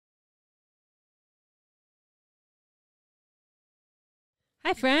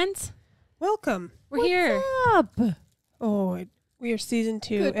Hi, friends. Welcome. We're here. Up? Oh, we are season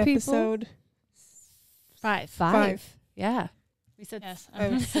 2, Good people. episode 5. Yeah. We said Yes. I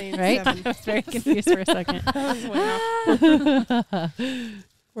was saying right. 7. I was very confused for a second. I was way off.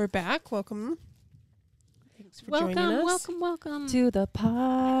 We're back. Welcome. Thanks for joining us. Welcome. To the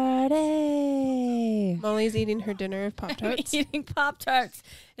party. Molly's eating her dinner of Pop-Tarts. Eating Pop-Tarts.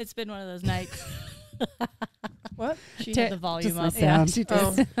 It's been one of those nights. What? She Ter- had the volume Just up. my sound. she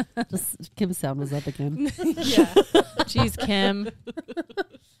Oh. Just Kim's sound was up again. Yeah. Jeez, Kim.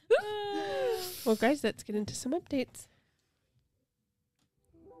 Well, guys, let's get into some updates.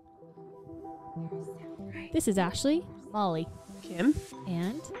 This is Ashley, Molly. Kim.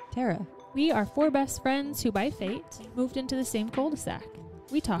 and Tara. we are 4 best friends who, by fate, moved into the same cul-de-sac.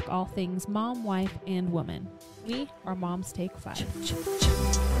 We talk all things mom, wife, and woman. We are Moms Take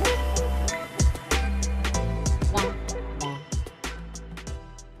 5.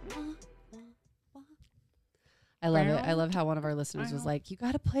 I love it. I love how one of our listeners was like, "You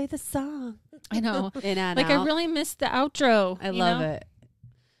got to play the song." I know. In and Like, out. I really missed the outro. I you love know? it.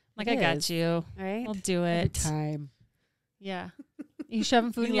 Like, It I got is. you. Right? I'll do Every it. time. Yeah. You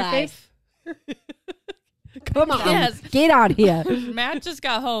shoving food in your Live. face? Come on. Yes. Get on here. Matt just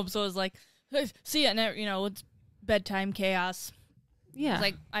got home, so it was like, "Hey, see ya." And it's bedtime chaos. Yeah. It's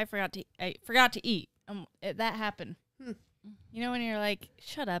like I forgot to eat. That happened. Hmm. You know when you're like,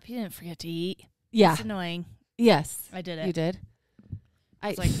 "Shut up! You didn't forget to eat." Yeah. It's annoying. Yes. I did it. You did.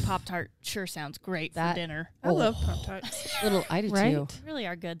 It's like Pop-Tart sure sounds great That- for dinner. I Oh. love Pop-Tarts. I do Right? too. They really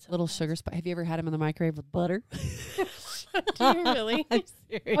are good. Little sugar spice. Have you ever had them in the microwave with butter? Do you really? I'm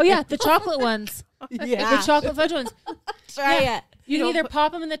serious. Oh, yeah. The chocolate ones. Yeah. The chocolate fudge ones. Try Yeah. it. You You can don't either put-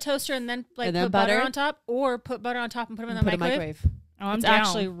 pop them in the toaster and then And then put butter butter? on top, or put butter on top and put them in the Put a microwave. Oh, I'm It's down.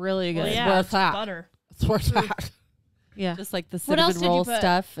 actually really good. Well, yeah, worth it's that. butter. It's worth that. Yeah. Just like the What else cinnamon did you roll put?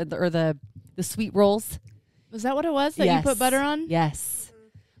 stuff or the sweet rolls. Was that what it was that you put butter on? Yes.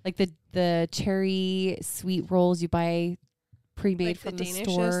 Like the cherry sweet rolls you buy pre-made Like from the the Danishes?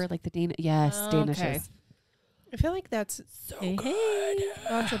 store. Like the Yes, Oh, Danishes. okay. I feel like that's so Hey, good. hey.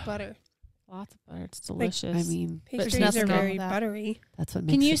 Lots of butter. Lots of butter. It's delicious. I mean, Pastries nothing are wrong very with that. buttery. that's what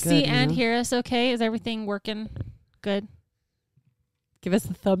makes Can you it see good, and know? hear us okay? Is everything working good? Give us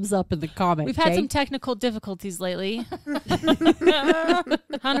a thumbs up in the comments. We've had Jay. some technical difficulties lately.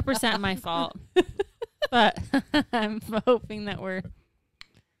 100% my fault. But I'm hoping that we're going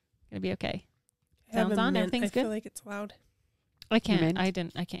to be okay. I have Sounds a on, mint. everything's I feel good? like it's loud. I can't. mint?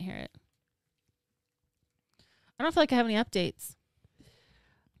 I can't hear it. I don't feel like I have any updates.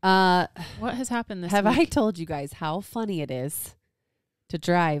 What has happened this Have I week? told you guys how funny it is to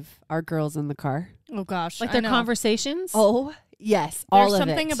drive our girls in the car? Oh gosh, Like I their know. conversations? Oh, yes. There's all of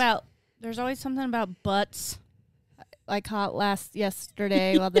something it. about. There's always something about butts. I caught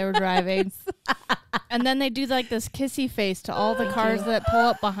yesterday while they were driving, and then they do like this kissy face to all the cars that pull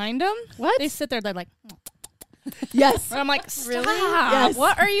up behind them. What? They sit there, they're like, Yes. and I'm like, stop! Really? Yes.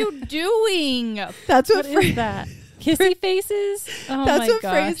 What are you doing? That's What is that? Kissy faces? Oh That's my what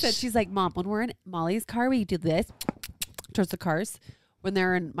gosh. Phrase said. She's like, Mom, when we're in Molly's car, we do this towards the cars. When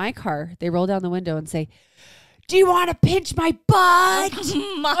they're in my car, they roll down the window and say, "Do you want to pinch my butt?"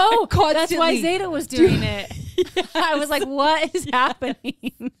 Oh, that's why Constantly. Zeta was doing it. I was like, what is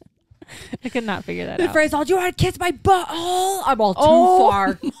happening? I could not figure that The out. phrase, "Oh, do you want to kiss my butt?" Oh, I'm all too Oh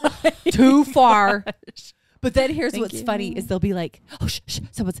far. Too far. But then here's Thank what's you. funny is they'll be like, "Oh, shh,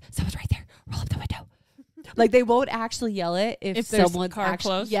 someone's right there. Roll up the window." Like they won't actually yell it if there's a someone's car actually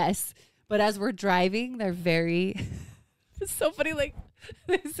close? Yes. But as we're driving, they're very it's so funny. Like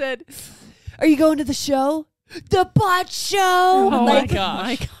they said, "Are you going to the show? The butt show." Oh my Like,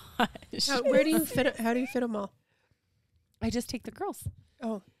 gosh. Where do you fit? How do you fit them all? I just take the girls.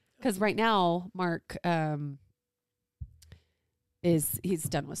 Oh, Because right now, Mark he's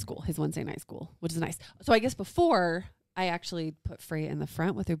done with school, his Wednesday night school, which is nice. So I guess before I actually put Freya in the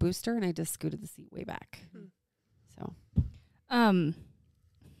front with her booster, and I just scooted the seat way back. Hmm. So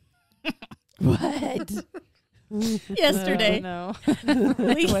what? Yesterday, No.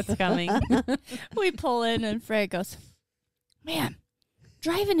 What's coming? we pull in and Freya goes, "Man,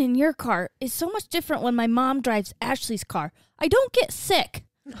 driving in your car is so much different when my mom drives Ashley's car. I don't get sick."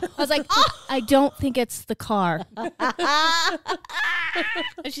 I was like, "I don't think it's the car."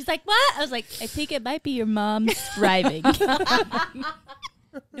 And she's like, "What?" I was like, "I think it might be your mom's driving."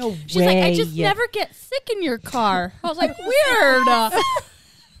 No She's like, "I just never get sick in your car." I was like, "Weird."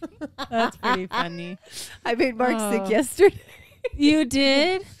 That's pretty funny. I made Mark Oh. sick yesterday. You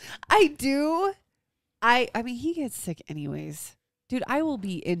did? I do. I mean, he gets sick anyways. Dude, I will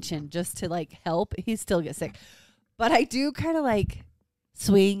be inching just to like help. He still gets sick. But I do kind of like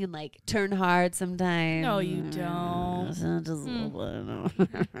swing and like turn hard sometimes. No, you don't. Just a little bit.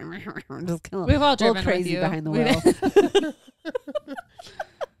 Just kind of We've all a little driven crazy with you. behind the We wheel.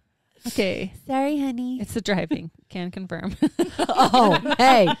 Okay. Sorry, honey. It's the driving. Can confirm. Oh,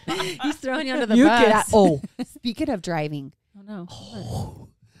 hey. He's throwing you under the You bus. get out. Oh, speaking of driving, Oh, no.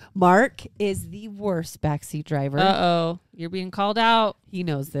 Mark is the worst backseat driver. Uh-oh. You're being called out. He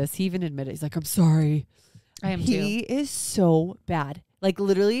knows this. He even admitted. He's like, I'm sorry. I am He too. is so bad. Like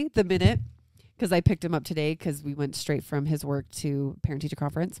literally the minute, because I picked him up today because we went straight from his work to parent-teacher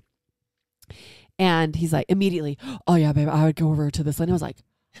conference. And he's like, immediately, oh, yeah, babe, I would go over to this lane. I was like,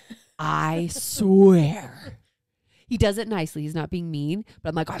 I swear. He does it nicely. He's not being mean. But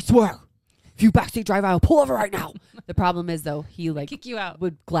I'm like, I swear, if you backseat drive, I'll pull over right now. The problem is, though, he like Kick you out.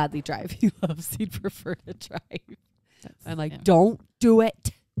 would gladly drive. He loves, he'd prefer to drive. I'm like, yeah. don't do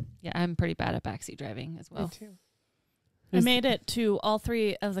it. Yeah, I'm pretty bad at backseat driving as Me well. too. I made it to all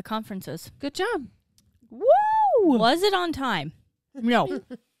 3 of the conferences. Good job. Woo! Was it on time? No.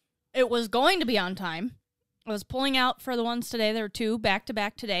 It was going to be on time. I was pulling out for the ones today. There were 2 back to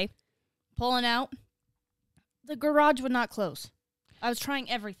back today. Pulling out. The garage would not close. I was trying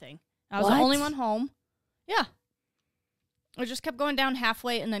everything. I was the What? only one home. Yeah. I just kept going down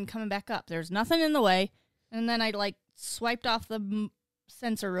halfway and then coming back up. There's nothing in the way. And then I like swiped off the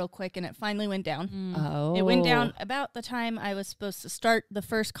sensor real quick and it finally went down. Mm. Oh. It went down about the time I was supposed to start the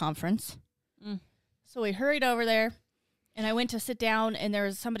first conference. Mm. So we hurried over there, and I went to sit down, and there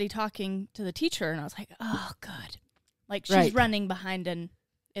was somebody talking to the teacher, and I was like, oh, good. Like, she's Right. running behind, and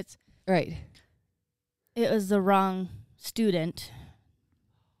it Right. was the wrong student.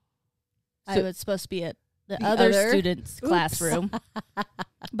 I So- was supposed to be at the The other other? student's classroom.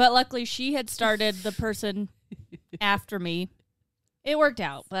 But luckily, she had started the person after me. It worked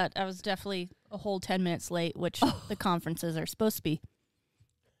out, but I was definitely a whole 10 minutes late, which the conferences are supposed to be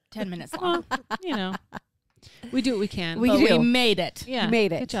 10 minutes long. Well, you know, we do what we can. We But do. we made it. yeah, You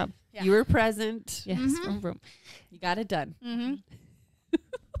made it. Good job. Yeah. You were present. Yes. Mhm. Vroom, vroom. You got it done. Mm-hmm.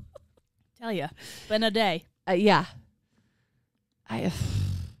 Tell you, it's been a day. Yeah.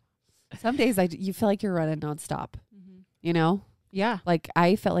 Some days you feel like you're running nonstop. You know, Yeah. like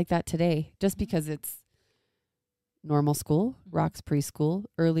I felt like that today, just because it's normal school, Rock's preschool,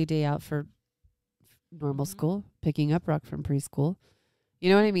 early day out for normal Mhm. school, picking up Rock from preschool. You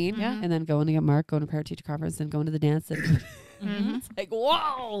know what I mean? Yeah. And then going to get Mark, going to parent teacher conference, and going to the dance. And Mhm. it's like,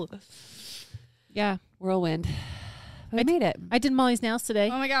 whoa, Yeah. whirlwind. But I made it. I did Molly's nails today.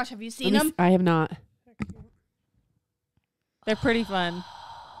 Oh my gosh, have you Let seen me them? I have not. They're pretty fun.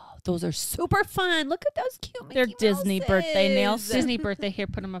 Those are super fun. Look at those cute. They're Mickey Disney birthday nails. Mouses. Disney birthday. Here,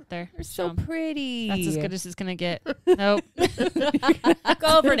 put them up there. They're so pretty. That's as good as it's gonna get. Nope. Go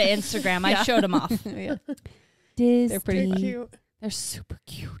over to Instagram. I showed them off. Yeah. Disney. They're pretty Very fun. cute. They're super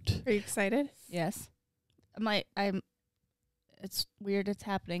cute. Are you excited? Yes. It's weird it's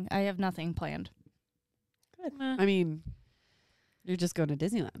happening. I have nothing planned. I mean, you're just going to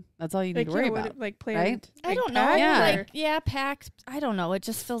Disneyland. That's all you need to worry about. Like planned. right? I like, don't know. pack Yeah. or- Packed. I don't know. It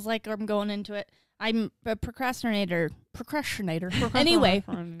just feels like I'm going into it. I'm a procrastinator. Anyway,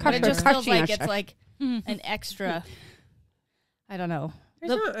 but it just feels like it's like an extra. I don't know.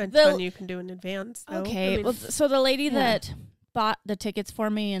 There's not a the- ton you can do in advance. Though. Okay. I mean, Well, so the lady Yeah. that bought the tickets for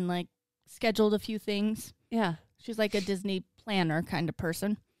me and like scheduled a few things, Yeah. she's like a Disney planner kind of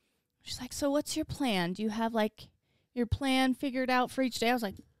person. She's like, so what's your plan? Do you have like your plan figured out for each day? I was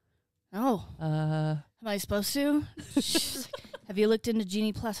like, no. Am I supposed to? She's like, have you looked into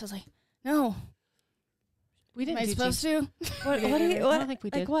Genie Plus? I was like, no. We Am didn't I do supposed cheese. to? What, Okay, what do okay. you, I what, don't think we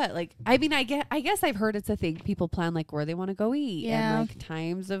like did. what? Like, I mean, I guess I've heard it's a thing. People plan like where they want to go eat Yeah. and like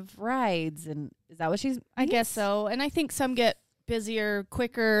times of rides. And is that what she's? I guess so. And I think some get busier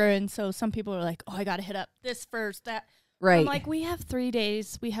quicker. And so some people are like, oh, I got to hit up this first, that. Right. I'm like, we have 3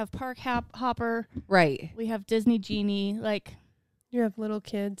 days. We have Park Hopper. right. We have Disney Genie. Like, you have little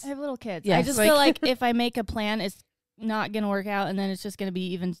kids. I have little kids. I Yes. just Like- feel like if I make a plan, it's not going to work out. And then it's just going to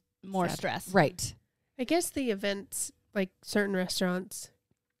be even more Sad. stress. Right. I guess the events, like certain restaurants,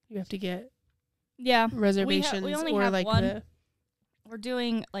 you have to get Yeah. reservations only or have like one. the. We're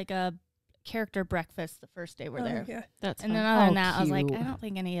doing like a character breakfast the first day we're there. Yeah. That's And fun. then other than Oh, that, I was like, cute. I don't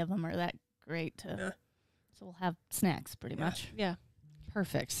think any of them are that great to. Yeah. So we'll have snacks pretty Yeah. much. Yeah.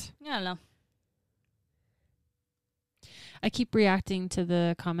 Perfect. I don't know. I keep reacting to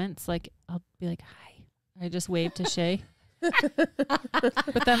the comments. Like I'll be like, "Hi." I just wave to Shay, but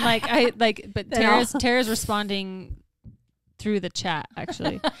then but Then Tara's responding through the chat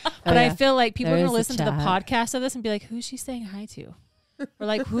actually. But Oh, yeah. I feel like people are There gonna is a listen to the chat. podcast of this and be like, "Who's she saying hi to?" Or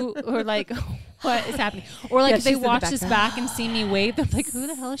like who? Or like what is happening? Or like Yeah, if they she's in the watch this background. back and see me wave, they're like, who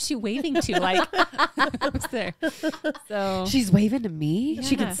the hell is she waving to? Like, I was there. So She's waving to me.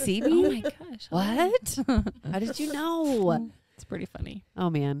 She Yeah. can see oh me. my gosh. What? How did you know? It's pretty funny. Oh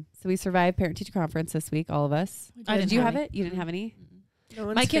man! So we survived parent teacher conference this week, all of us. I Did didn't you have have any. it? You didn't have any. No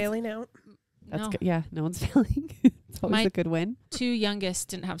one's My kids- failing out. That's No. good. Yeah, no one's failing. It's always My- a good win. 2 youngest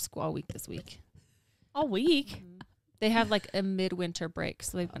didn't have school all week this week. All week. They had like a midwinter break,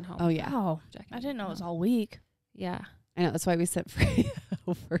 so they've been home. Oh yeah, Oh, Jack I and didn't know it was Mom. all week. Yeah. I know. That's why we sent Freya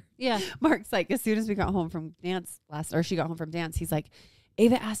over. Yeah. Mark's like, as soon as we got home from dance she got home from dance. He's like,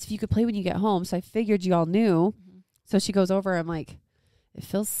 Ava asked if you could play when you get home, so I figured you all knew. So she goes over. I'm like, it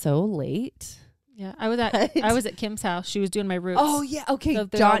feels so late. Yeah. I was at Kim's house. She was doing my roots. Oh yeah, okay. So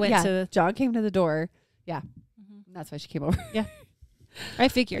they all John, went yeah, to- John came to the door. Mhm. That's why she came over. I I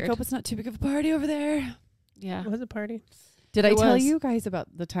figured. hope it's not too big of a party over there. Yeah. It was a party. Did I It tell was. you guys about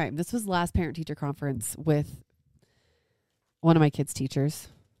the time? This was last parent teacher conference with one of my kids' teachers.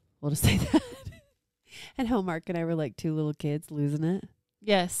 We'll just say that. And how Mark and I were like 2 little kids losing it.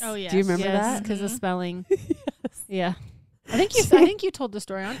 Yes. Oh, yeah. Do you remember Yes, that? because of Mhm. spelling. Yes. Yeah. I think you told the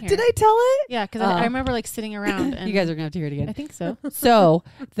story on here. Did I tell it? Yeah, because Oh. I remember like sitting around and You guys are gonna have to hear it I again. think so. So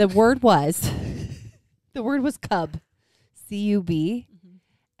the word was cub, C-U-B,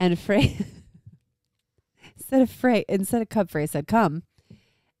 and Frey instead of cub, Frey said come,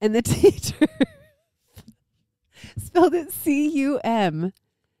 and the teacher spelled it C-U-M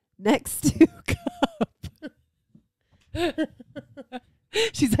next to cub.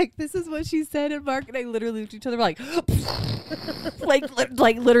 She's like, this is what she said, and Mark and I literally looked at each other like,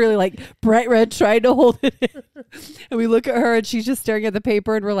 like literally like bright red trying to hold it in. And we look at her and she's just staring at the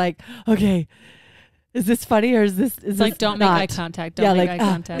paper, and we're like, okay, is this funny or is this It's like don't make eye contact. Don't make eye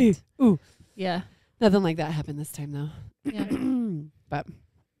contact. Ooh. Yeah. Nothing like that happened this time though. Yeah. But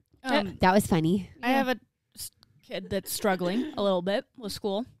Um, that was funny. I have a kid that's struggling a little bit with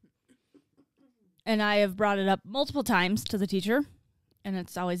school. And I have brought it up multiple times to the teacher. And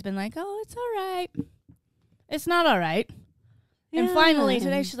it's always been like, oh, it's all right. It's not all right. And finally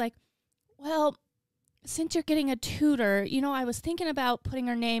today she's like, well, since you're getting a tutor, I was thinking about putting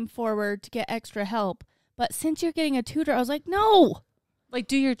her name forward to get extra help. But since you're getting a tutor, I was like, no. Like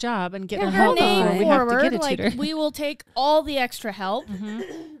do your job and get Get the her help before name we have to forward. get a Like tutor. we will take all the extra help. Mhm.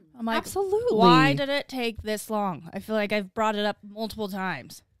 I'm like, Absolutely. why did it take this long? I feel like I've brought it up multiple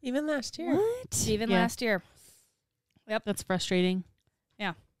times. Even last year. What? Even Yeah. last year. That's frustrating.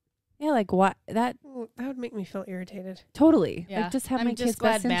 Yeah, like what? That Ooh, that would make me feel irritated. totally. Yeah. Like just have I'm my just kids'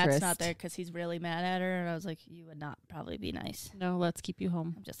 glad best Matt's interest. not there because he's really mad at her. And I was like, you would not probably be nice. No, let's keep you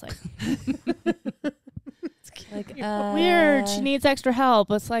home. I'm just like, Like weird. She needs extra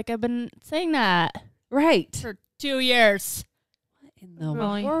help. It's like I've been saying that right for 2 years. in the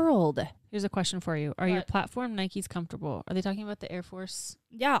Well, world. Here's a question for you. Are your What? platform Nikes comfortable? Are they talking about the Air Force?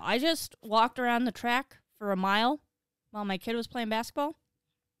 Yeah, I just walked around the track for a mile while my kid was playing basketball.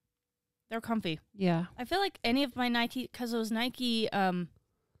 They're comfy. Yeah. I feel like any of my Nike, because those Nike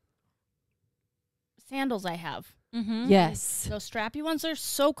sandals I have, Mm-hmm. Yes. those strappy ones are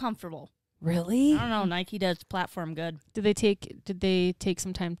so comfortable. Really? I don't know. Nike does platform good. Did they take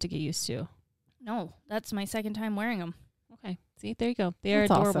some time to get used to? No, that's my second time wearing them. Okay. See, there you go. They are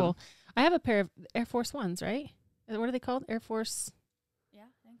That's awesome. adorable. I have a pair of Air Force Ones, right? What are they called? Air Force. Yeah,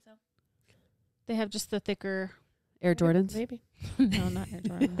 I think so. They have just the thicker. Air Jordans. Maybe. No, not Air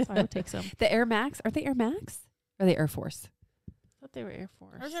Jordans. I would take some. The Air Max. Are they Air Max? Or are they Air Force? I thought they were Air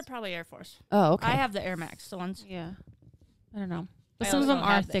Force. Those are probably Air Force. Oh, okay. I have the Air Max, the ones. Yeah. I don't know. But I some of also them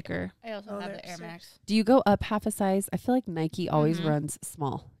are have the- thicker. I also Oh, have they're the Air sick. Max. Do you go up half a size? I feel like Nike always Mhm. runs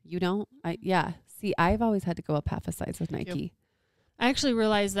small. You don't? Yeah. See, I've always had to go up half a size with Nike. I actually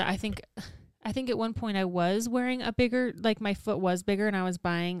realized that I think at one point I was wearing a bigger, like my foot was bigger and I was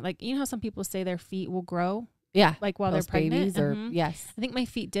buying, like, you know how some people say their feet will grow, Yeah. like while Those they're pregnant? babies or Mhm. yes. I think my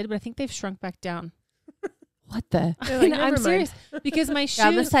feet did, but I think they've shrunk back down. What the? They're like, No, "Never I'm mind." serious. Because my Yeah,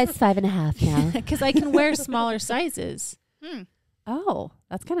 I'm a shoes, size 5.5 now. because I can wear smaller sizes. Oh,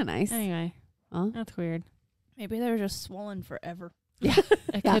 that's kind of nice. Anyway, Well, that's weird. Maybe they're just swollen forever. It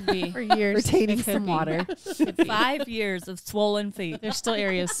Yeah. could be. For years. retaining it could some be. water. Could be. 5 years of swollen feet. There's still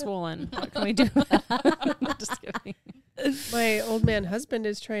areas swollen. What can we do? Just kidding. My old man husband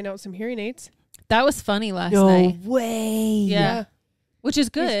is trying out some hearing aids. That was funny last No night. way. Yeah. Which is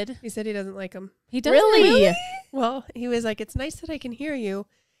good. He said he doesn't like them. He does Really? Well, he was like, it's nice that I can hear you.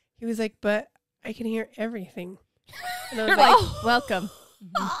 He was like, but I can hear everything. And I was like, welcome.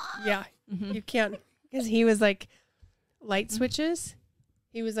 yeah, Mhm. you can. Because he was like, light switches.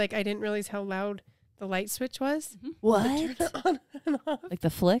 He was like, I didn't realize how loud the light switch was. What? Turn it on and off. Like the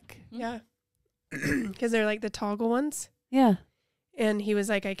flick? Yeah. because they're like the toggle ones. Yeah. And he was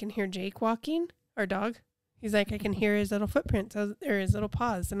like, I can hear Jake walking, our dog. He's like, I can hear his little footprints or his little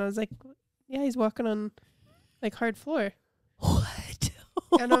paws. And I was like, yeah, he's walking on like hard floor. What?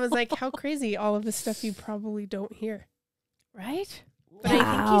 And I was like, how crazy, all of this stuff you probably don't hear. Right? But I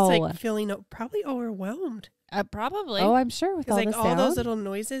think he's like feeling probably overwhelmed. Probably. Oh, I'm sure with all Because the like all those sound. little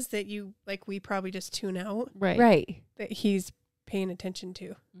noises that you like, we probably just tune out, Right. Right. that he's paying attention to.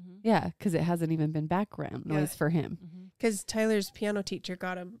 Mm-hmm. Yeah, because it hasn't even been background Yeah. noise for him. Mm-hmm. Because Tyler's piano teacher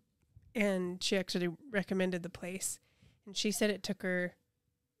got him, and she actually recommended the place. And she said it took her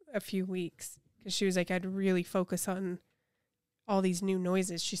a few weeks because she was like, I'd really focus on all these new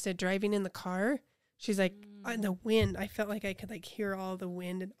noises. She said driving in the car, she's like, on the wind, I felt like I could like hear all the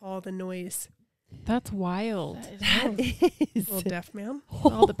wind and all the noise. That's wild. That is. Little deaf man.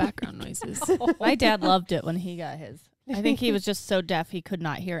 All the background noises. My dad loved it when he got his. I think he was just so deaf he could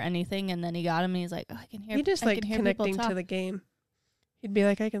not hear anything, and then he got him, and he's like, oh, I can hear. He just I like can hear people connecting to talk. the game. He'd be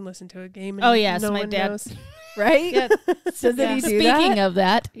like, I can listen to a game. And Oh, yes, no my one dad- knows. Right? Yeah. Doesn't Yeah. he do that? Speaking of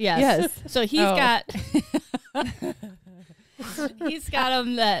that, yes. Yes. So he's Oh. got he's got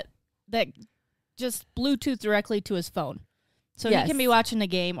him that just Bluetooth directly to his phone. So Yes. he can be watching a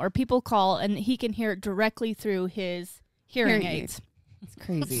game or people call and he can hear it directly through his hearing Hearing aids. It's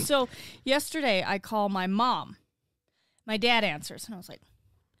crazy. So yesterday I call my mom. My dad answers and I was like,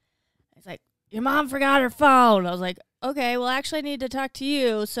 he's like, your mom forgot her phone. I was like, okay, well actually I need to talk to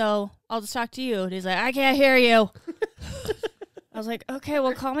you, so I'll just talk to you. And he's like, I can't hear you. I was like, okay,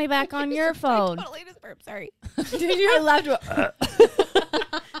 well call me back on your phone. Totally just burped. Sorry. Did you? I laughed.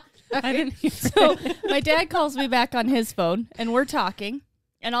 I didn't hear So my dad calls me back on his phone, and we're talking,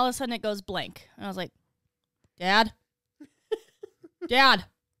 and all of a sudden it goes blank. And I was like, Dad? Dad?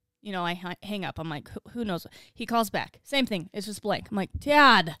 You know, I hang up. I'm like, who knows? He calls back. Same thing. It's just blank. I'm like,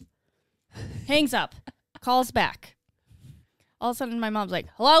 Dad. Hangs up. Calls back. All of a sudden my mom's like,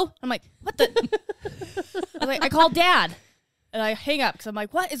 hello? I'm like, what the? I was like, I called Dad. And I hang up because I'm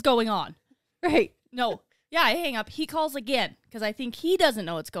like, what is going on? Right. No. Yeah, I hang up. He calls again because I think he doesn't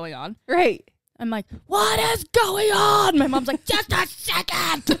know what's going on. Right. I'm like, what is going on? My mom's like, just a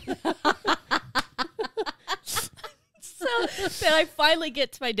second. So then I finally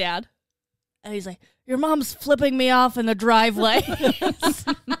get to my dad. And he's like, your mom's flipping me off in the driveway.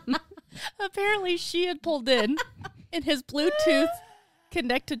 Apparently she had pulled in and his Bluetooth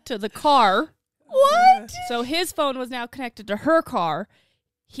connected to the car. What? So his phone was now connected to her car.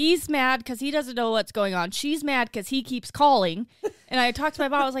 He's mad because he doesn't know what's going on. She's mad because he keeps calling. And I talked to my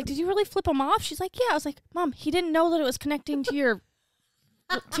mom. I was like, did you really flip him off? She's like, yeah. I was like, Mom, he didn't know that it was connecting to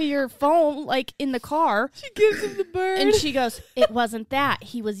your phone, like in the car. She gives him the bird. And she goes, it wasn't that.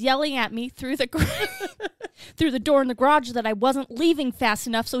 He was yelling at me through the through the door in the garage that I wasn't leaving fast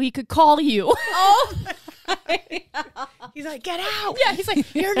enough so he could call you. oh. He's like, get out. Yeah, he's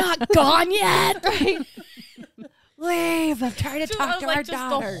like, you're not gone yet. Leave. I'm trying to So I talk was to like, our just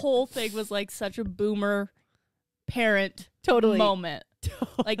daughter. the whole thing was like such a boomer parent Totally. moment.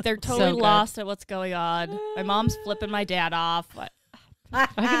 Like they're totally good. lost at what's going on. My mom's flipping my dad off. I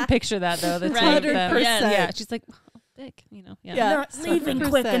can picture that though. The two Right. of them. 100%. Yeah. She's like, oh, Dick, you know. Yeah. Yeah. Not leaving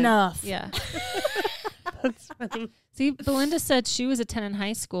quick 100%. enough. Yeah. That's funny. See, Belinda said she was a 10 in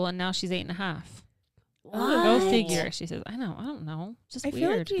high school and now she's 8.5. What? Go figure. She says, I don't know. Just I feel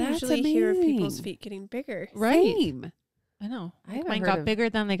weird. like you That's usually hear of people's amazing. feet getting bigger. Right. Same. I know. I haven't Mine heard got of- bigger,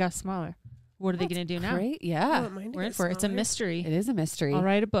 then they got smaller. What are they going to do now? Great. I Yeah. want mine to We're in get for it. It's a smaller. mystery. It is a mystery. I'll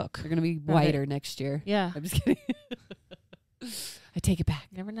write a book. They're going to be it. whiter next year. Yeah. I'm just kidding. I take it back.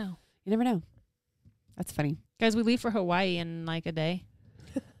 You never know. You never know. That's funny. Guys, we leave for Hawaii in like a day.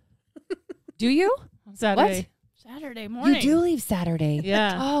 Do you? On Saturday. Saturday morning. You do leave Saturday.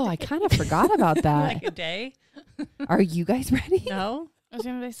 Yeah. Oh, I kind of forgot about that. Like a day? Are you guys ready? No. I was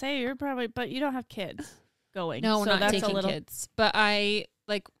going to say, you're probably, but you don't have kids going. No, we're so not that's taking a little, kids. But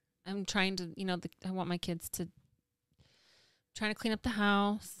I'm trying to, I want my kids to, trying to clean up the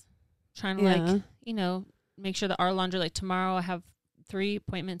house, trying to Yeah. make sure that our laundry, like tomorrow I have 3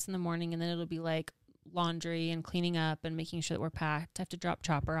 appointments in the morning and then it'll be like laundry and cleaning up and making sure that we're packed. I have to drop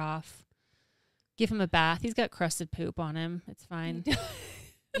Chopper off, give him a bath. He's got crusted poop on him. It's fine.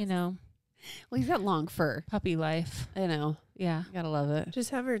 Well, he's got long fur. Puppy life. I know. Yeah, You gotta love it.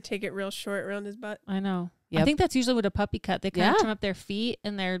 Just have her take it real short around his butt. I know. I Yep. think that's usually what a puppy cut. They kind of Yeah. trim up their feet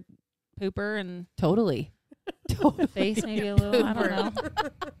and their pooper and Totally. Totally. face maybe a little. I don't know.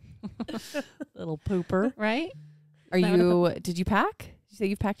 Little pooper. Right? Are Is that what you? Did you pack? Did you So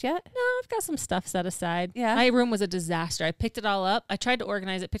you've packed yet? No, I've got some stuff set aside. Yeah. My room was a disaster. I picked it all up. I tried to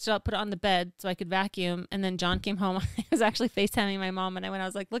organize it, picked it up, put it on the bed so I could vacuum. And then John came home. I was actually FaceTiming my mom. And I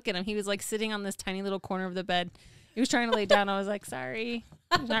was like, look at him. He was like sitting on this tiny little corner of the bed. He was trying to lay down. I was like, sorry.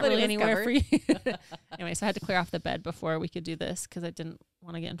 There's not But it really was anywhere covered. for you. Anyway, so I had to clear off the bed before we could do this because I didn't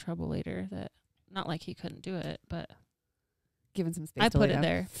want to get in trouble later. That not like he couldn't do it, but Given some space I to put lay it down.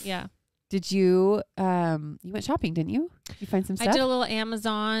 there. Yeah. Did you, you went shopping, didn't you? Did you find some I stuff? did a little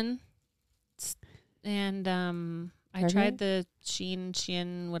Amazon and I Target? tried the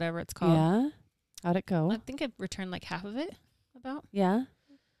Shein, whatever it's called. Yeah. How'd it go? I think I returned like half of it about. Yeah.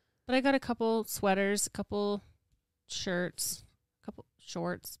 But I got a couple sweaters, a couple shirts, a couple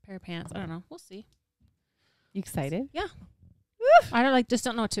shorts, pair of pants. I don't know. We'll see. You excited? I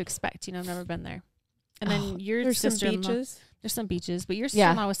don't know what to expect. You know, I've never been there. And then Oh, your There's some sister-in-law, beaches. there's some beaches, but your Yeah,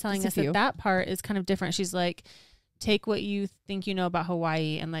 sister-in-law was telling just us a few. that part is kind of different. She's like, take what you think you know about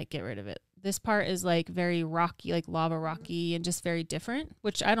Hawaii and like get rid of it. This part is like very rocky, like lava rocky, and just very different.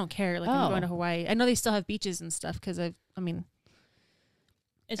 Which I don't care. Like I'm going to Hawaii. I know they still have beaches and stuff because I've seen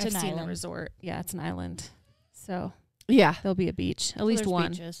It's the an island. resort. Yeah, it's an island, so Yeah. there'll be a beach, at So least there's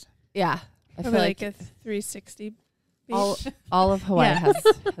one. beaches. Yeah. I feel Probably like like a 360 beach. all of Hawaii Yeah.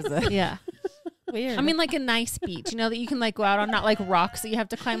 has a Yeah. Weird. I mean, like a nice beach, you know, that you can like go out on, not like rocks that you have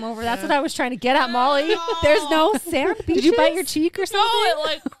to climb over. That's what I was trying to get at, Molly. There's no sand beaches. Did you bite your cheek or something?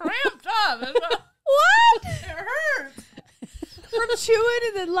 like cramped up. What? It hurts. From chewing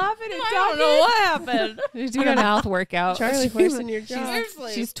and then laughing and I don't know what happened. She's doing a mouth workout. Charlie horse in your jaw.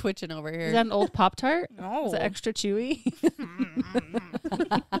 Seriously. She's twitching over Is here. that an old Pop-Tart? no. Is it extra chewy?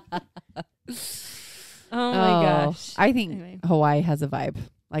 Oh Oh, my gosh. I think Anyway. Hawaii has a vibe.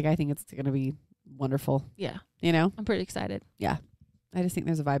 Like, I think it's going to be wonderful. Yeah, You know? I'm pretty excited. I just think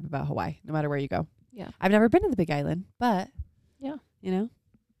there's a vibe about Hawaii, no matter where you go. Yeah. I've never been to the Big Island, but Yeah. you know?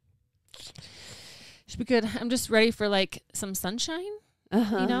 Should be good. I'm just ready for like some sunshine,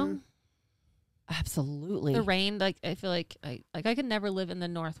 Uh-huh. you know? Absolutely. The rain, like I feel like I could never live in the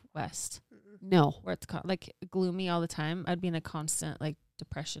Northwest No. where it's like gloomy all the time. I'd be in a constant like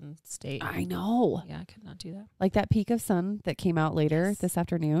depression state. I know. Yeah, I could not do that. Like that peak of sun that came out later Yes. this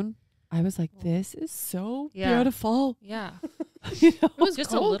afternoon. I was like, this is so Yeah. beautiful. Yeah. You know? It was Just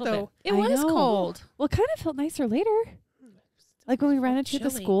cold, a little though. bit. It I was know. cold. Well, it kind of felt nicer later. Like when we ran into the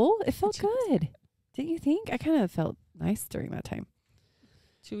chilly. school, it felt Chilly. good. Didn't you think? I kind of felt nice during that time.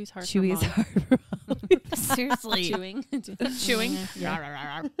 Chewy's hard. Chewy is for Mom. hard. Seriously. Chewing. Chewing.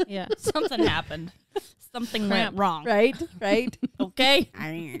 Yeah. Yeah. Something happened. Something Cramp. went wrong. Right? Right? Okay.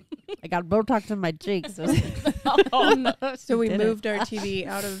 I got Botox in my cheeks. So Oh no. So we did it. moved our TV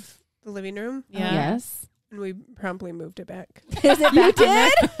out of the living room Yeah. Yes. and we promptly moved it back. Is it back in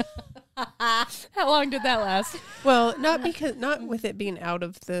there? How long did that last? Well, not with it being out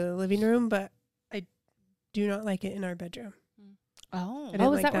of the living room, but I do not like it in our bedroom. Oh. I didn't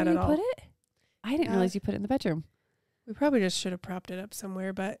Oh, is like that that where at you all. put it? I didn't Yeah. realize you put it in the bedroom. We probably just should have propped it up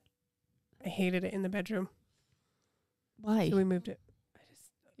somewhere, but I hated it in the bedroom. Why? So we moved it.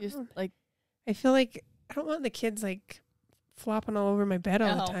 Just Oh. like I feel like I don't want the kids like flopping all over my bed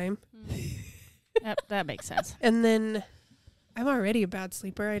all No. the time. that makes sense. And then I'm already a bad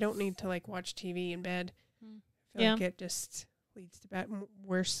sleeper. I don't need to like watch TV in bed. Mm. I feel Yeah. like it just leads to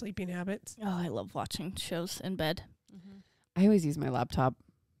worse sleeping habits. Oh, I love watching shows in bed. Mm-hmm. I always use my laptop.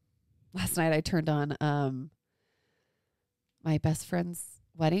 Last night I turned on my best friend's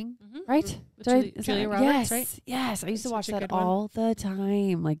wedding. Right? With Did I- Julia, is Julia that- Roberts, yes, right? yes. I used to Such watch a that good one. all the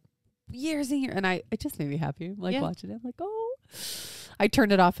time, like years and years, and it just made me happy. I'm like Yeah. watching it. I'm like, oh. I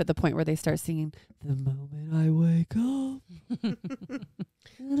turned it off at the point where they start singing "The moment I wake up,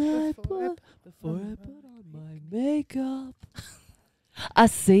 and I before I put on my makeup, I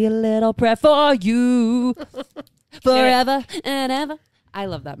say a little prayer for you, forever and ever." I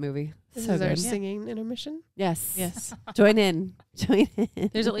love that movie. This So is our good. singing intermission. Yes. Yes. Join in. Join in.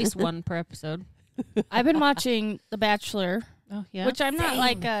 There's at least one per episode. I've been watching The Bachelor, Oh yeah. which I'm not Same.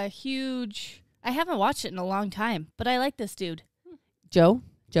 like a huge. I haven't watched it in a long time, but I like this dude.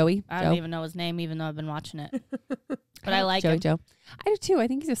 Joey. I Joe. don't even know his name, even though I've been watching it. But I like Joey him. Joe. I do too. I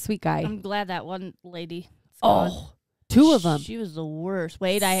think he's a sweet guy. I'm glad that one lady. is gone. Oh, two of them. She was the worst.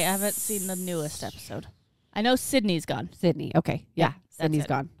 Wait, I haven't seen the newest episode. I know Sydney's gone. Sydney. Okay. Yeah, Yeah. that's Sydney's it.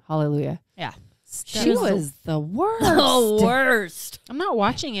 gone. Hallelujah. Yeah. She was the worst. the worst. I'm not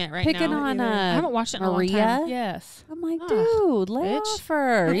watching it right Picking now. on I haven't watched it in a long Maria. time. Yes. I'm like, Ah, dude, lay bitch. off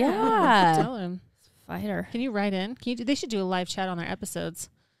her. Yeah. Tell him. Fighter. Can you write in? They should do a live chat on their episodes.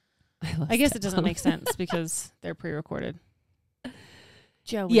 love I guess it that doesn't song. make sense because they're pre-recorded.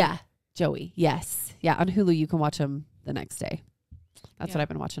 Joey. Yeah. Joey. Yes. Yeah. On Hulu, you can watch them the next day. That's Yeah. what I've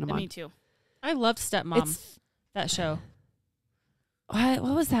been watching them on. Me too. I loved Stepmom. It's- That show. What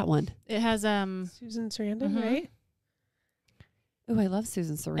was that one? It has Susan Sarandon, Mhm. right? Oh, I love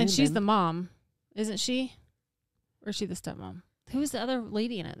Susan Sarandon. and she's the mom, isn't she? Or is she the stepmom? Who's the other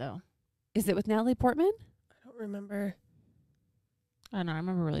lady in it though? Is it with Natalie Portman? I don't remember. I don't know. I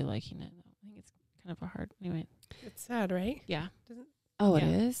remember really liking it. I think it's kind of a hard. Anyway, It's sad, right? yeah, Oh, Yeah.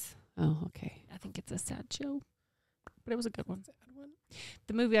 it is? Oh, okay. I think it's a sad show, but it was a good one. Sad one.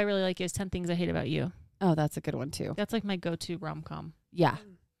 The movie I really like is 10 Things I Hate About You. Oh, that's a good one too. That's like my go-to rom-com. Yeah,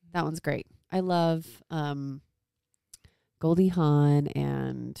 that one's great. I love Goldie Hawn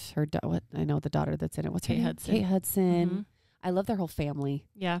and her what I know the daughter that's in it. What's her Kate name? Hudson. Kate Hudson. Mhm. I love their whole family.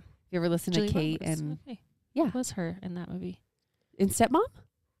 Yeah, You ever listen Julia to Kate Roberts. and Okay. Yeah. It was her in that movie. in Stepmom?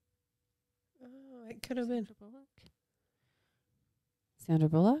 Oh, it could have been. Sandra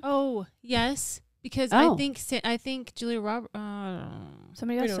Bullock? Oh yes, because Oh. I think Julia Roberts.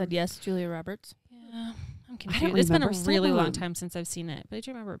 Somebody We else don't- said yes, Julia Roberts. Yeah, I'm don't confused. It's been a remember really long Stepmom. time since I've seen it, but I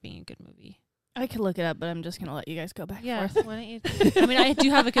do remember it being a good movie. I could look it up, but I'm just gonna let you guys go back Yeah, and forth. why don't you? I mean, I do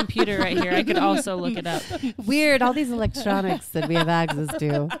have a computer right here. I could also look it up. Weird, all these electronics that we have access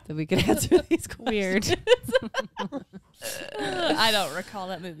to that we can answer these questions. Weird. I don't recall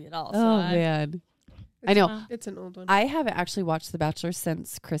that movie at all. So Oh man. I know. It's an old one. I haven't actually watched The Bachelor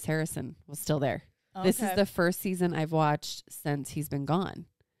since Chris Harrison was still there. This is the first season I've watched since he's been gone.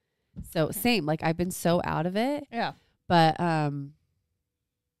 So same, like I've been so out of it, yeah. but I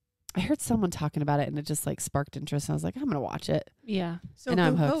heard someone talking about it and it just like sparked interest. And I was like, I'm gonna watch it. Yeah. So and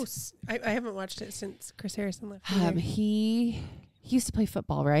I'm who hooked. hosts? I haven't watched it since Chris Harrison left. either. He used to play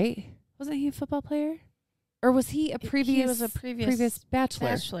football, right? Wasn't he a football player? Or was he a previous He was a previous bachelor?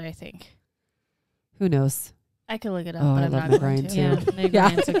 Bachelor, I think. Who knows? I could look it up, Oh, but I I'm love not Meg going Ryan to. too. Yeah. Meg Yeah.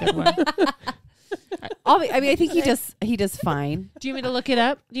 Ryan's a good one. I mean, I think he does fine. Do you want me to look it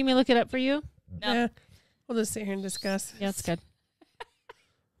up? Do you want me to look it up for you? No. Yeah. We'll just sit here and discuss. Yeah, it's good.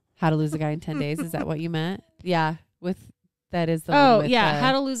 How to Lose a Guy in 10 Days. Is that what you meant? Yeah. That is the one with,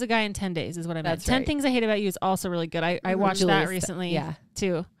 How to Lose a Guy in 10 Days is what I meant. That's 10 right. Things I Hate About You is also really good. I watched Julia that St- recently Yeah.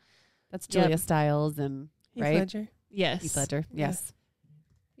 too. That's Yep. Julia Stiles and Heath Right? Ledger. Yes. Heath Ledger. Yeah. Yes.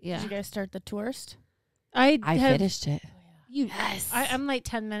 Yeah. Did you guys start The Tourist? I have, finished it. Yes. I'm like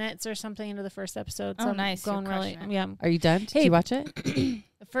 10 minutes or something into the first episode. So Oh, I'm nice. You're going really. crushing it. Yeah. Are you done? Did Hey. you watch it? The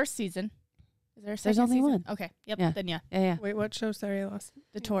first season. Is there a second There's only season? one. Okay. Yep. Yeah. Then yeah. Yeah. Wait, what show? Sorry, I lost. The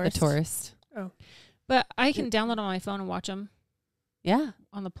The Tourist. Tourist. But I can download on my phone and watch them Yeah.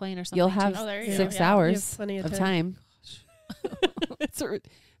 on the plane or something. You'll have too. Oh, there you go. 6 Yeah. You hours have plenty of time. It's a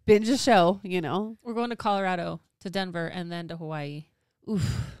binge a show, you know. We're going to Colorado, to Denver, and then to Hawaii.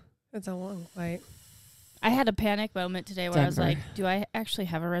 Oof. It's a long flight. I had a panic moment today where I was Denver. like, do I actually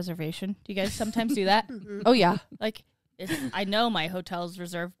have a reservation? Do you guys sometimes do that? Mhm. Oh yeah. Like, I know my hotel's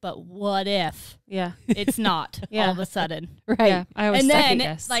reserved, but what if Yeah. it's not Yeah. all of a sudden? Right. Yeah. I always And then, second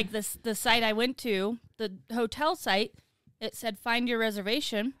guess. like the site I went to, the hotel site, it said find your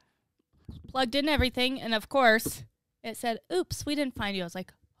reservation. Plugged in everything, and of course, it said, "Oops, we didn't find you." I was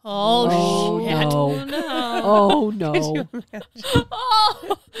like, "Oh, shit!" no. no. Oh Could no. you imagine?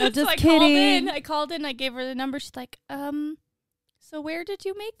 Oh, I'm just so I kidding. called in. I gave her the number. She's like, so where did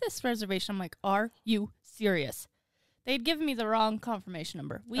you make this reservation? I'm like, are you serious? They'd given me the wrong confirmation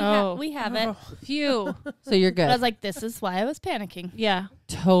number. We have it. Oh, Phew. So you're But I good. was like, this is why I was panicking. Yeah.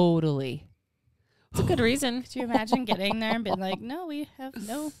 Totally. It's a good reason. Could you imagine getting there and being like, no, we have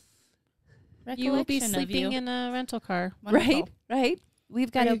no recollection You will be of sleeping you. in a rental car. Wonderful. Right?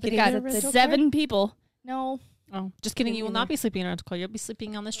 We've got Are you opening. getting Got a it. rental 7 people. No. Oh, just kidding. Me You will neither. not be sleeping in a rental car. You'll be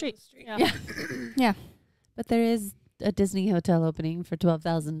sleeping on the street. Yeah. But there is a Disney hotel opening for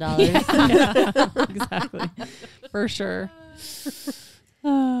 $12,000. Exactly. For sure.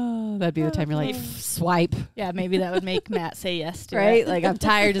 Oh, that'd be the time you're like, swipe, Yeah, maybe that would make Matt say yes to right? it. Like, I'm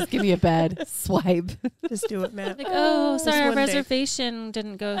tired. Just give me a bed. Swipe. just do it, Matt. Like, oh, Just sorry, our one day. reservation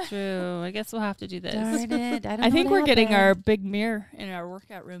didn't go through. I guess we'll have to do this. Darn it. I don't I think know what we're getting our happened. big mirror in our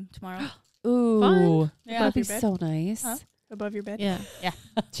workout room tomorrow. Ooh. Fun. Yeah. That'd be Your bed? so nice. Huh? Above your bed. Yeah. Yeah.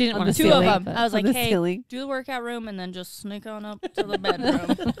 She didn't On want the to Two see of ceiling. them. I was On like, the hey, ceiling. do the workout room and then just sneak on up to the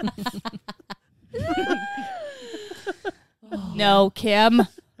bedroom. No, Kim.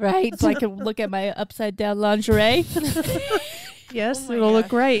 Right? So I can look at my upside down lingerie. Yes, Oh my it'll look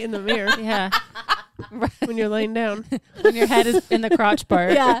gosh. right in the mirror Yeah. when you're laying down. When your head is in the crotch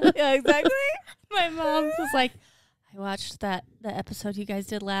part. yeah, exactly. My mom was like, I watched the episode you guys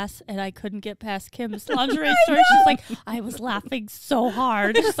did last, and I couldn't get past Kim's lingerie story. She's like, I was laughing so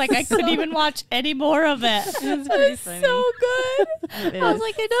hard. She's like, I couldn't even watch any more of it. It's pretty funny. So good. It I was is.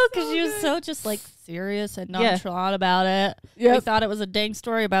 like, I know, because she was so just like serious and nonchalant about it. Yep. I thought it was a dang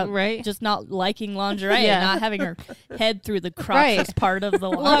story about Right. just not liking lingerie Yeah. and not having her head through the crotchless part of the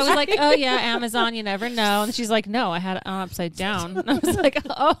Well, I was lingerie. like, oh yeah, Amazon, you never know. And she's like, no, I had it on upside down. And I was like,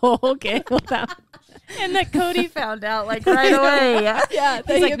 oh, okay. Well, And that Cody found out like right away. Yeah,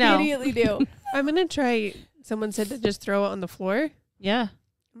 He's like, no. immediately do. I'm gonna try. Someone said to just throw it on the floor. yeah.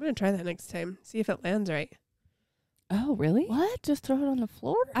 I'm gonna try that next time. See if it lands right. Oh, really? What? Just throw it on the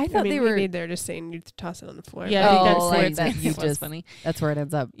floor? I thought mean, they were. maybe they're just saying you toss it on the floor. Yeah, I think Oh, that's where like it's that it you was just- funny. That's where it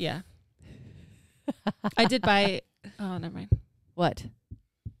ends up. Yeah. I did buy. Oh, never mind. What?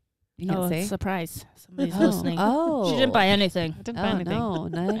 You can't say. Surprise. Somebody's Oh. listening. Oh, She didn't buy anything. I didn't buy anything. No,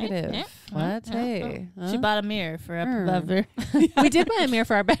 negative. Yeah. What? Yeah. Hey, She bought a mirror for up Sure. above her. We did buy a mirror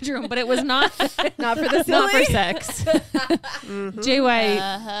for our bedroom, but it was not not for the not for ceiling? sex. Mhm.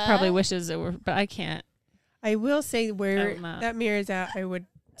 JY probably wishes it were, but I can't. I will say I where don't know. that mirror is at. I would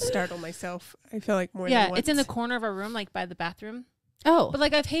startle myself. I feel like more Yeah, than once. it's in the corner of our room, like by the bathroom. Oh, But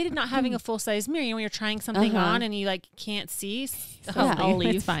like I've hated not having a full size mirror. You know, when you're trying something Uh-huh. on and you like can't see. Yeah. I'll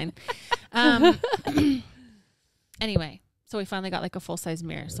leave. It's fine. Anyway, so we finally got like a full size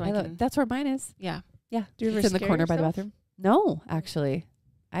mirror, so I can. that's where mine is. Yeah. Yeah, Do you ever it's in the scare corner by the yourself? bathroom. No, actually,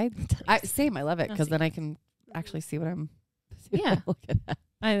 I same. I love it I'll because see. then I can actually see what I'm. Yeah. looking at.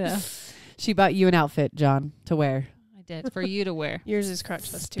 I know. She bought you an outfit, John, to wear. I did for you to wear. Yours is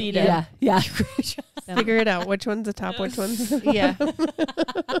crotchless too. Speedo. Yeah. Figure it out. Which one's the top? Which one's the Yeah.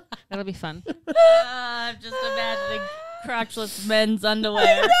 That'll be fun. I'm just imagining crotchless men's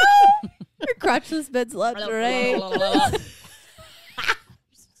underwear. Your crotchless bed's lingerie.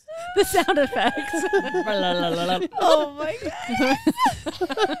 The sound effects. Oh my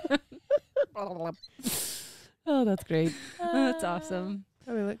god. Oh, that's great. That's awesome.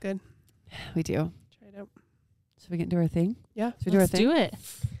 Probably look good. We do. Try it out. So we can do our thing. Yeah. Should we do our Let's thing? do it.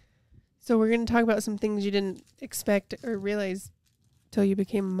 So we're going to talk about some things you didn't expect or realize till you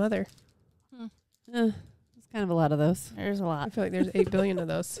became a mother. It's kind of a lot of those. There's a I lot. feel like there's 8 billion of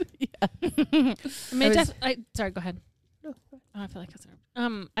those. I mean, I was- sorry, go ahead. No, Oh, I feel like that's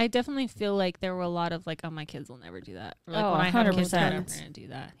I definitely feel like there were a lot of like, oh, my kids will never do that. Or like, Oh, when I have kids, they're 100%. never gonna do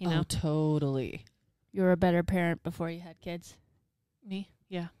that. You know, Oh, totally. You were a better parent before you had kids. me,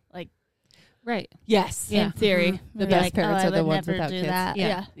 yeah, Like- right. Yes. Yeah. In theory. The You're best like, parents I are the would ones never without do kids. that. Yeah.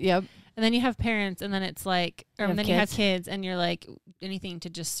 Yeah. Yep. And then you have parents, and then it's like, or You have then you have kids. kids, and you're like anything to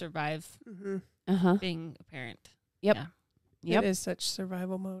just survive Mm-hmm. Uh-huh. being a parent. Yep. Yeah. Yep. It is such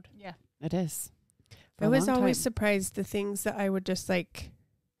survival mode. Yeah. It is. For I a was long always time. surprised the things that I would just like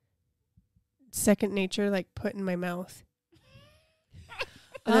second nature like put in my mouth.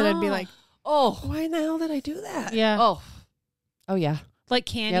 And then I'd be like, oh. why in the hell did I do that? Yeah. Oh. Oh, yeah. Like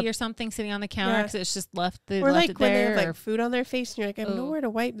candy Yep. or something sitting on the counter Yeah. because it's just left. They Or left like it when they there. have or- like food on their face and you're like, I have Oh. nowhere to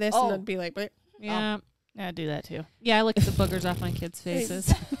wipe this. Oh. And I'd be like, "Bleh, yeah. I do that too. Yeah. I look at the boogers off my kids'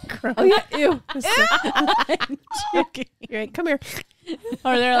 faces. gross." Oh, yeah. Ew. You're like, come here.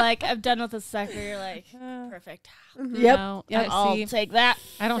 Or they're like, I'm done with the sucker. You're like, perfect. Mhm. Yep. No, Yep. I'll see, take that.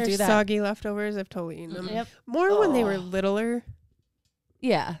 I don't They're do that. soggy leftovers. I've totally eaten them. Yep. More when they were Oh. littler.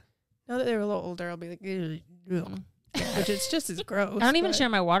 Yeah. Now that they're a little older, I'll be like, "Ugh, ugh," Mm. which it's just as gross. I don't even but share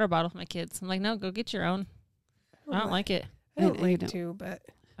my water bottle with my kids. I'm like, no, go get your own. I don't like it. I don't I like don't. to, but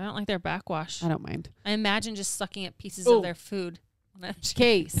I don't like their backwash. I don't mind. I imagine just sucking at pieces Oh. of their food.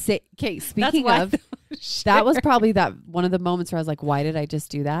 Okay. Speaking why of, that was probably that one of the moments where I was like, why did I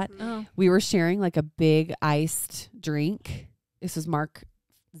just do that? Oh. We were sharing like a big iced drink. This was Mark,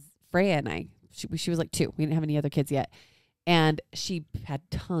 Freya, and I. She was like 2. We didn't have any other kids yet. And she had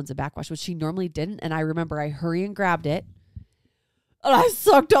tons of backwash, which she normally didn't. And I remember I hurried and grabbed it. And I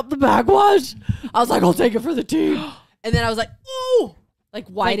sucked up the backwash. I was like, I'll take it for the team. And then I was like, ooh. Like,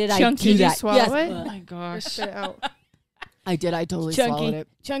 why Like did I chunky. do Did you that? swallow Yes. it? Oh my Or gosh. spit it out. I did. I totally swallowed it.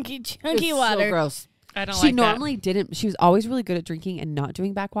 Chunky It chunky was water. so gross. I don't She like normally didn't. She was always really good at drinking and not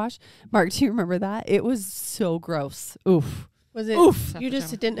doing backwash. Mark, do you remember that? It was so gross. Oof. Was it? Oof. You just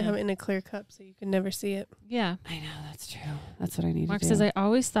didn't Yeah. have it in a clear cup, so you could never see it. that. Yeah. I know, that's true. That's what I need Mark to do. says, I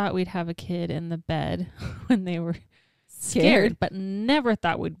always thought we'd have a kid in the bed when they were scared, but never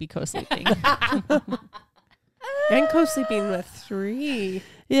thought we'd be co-sleeping. And co-sleeping with 3.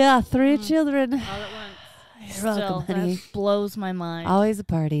 Yeah, 3 Mm. children. All at once. You're welcome, Still, honey. that blows my mind. Always a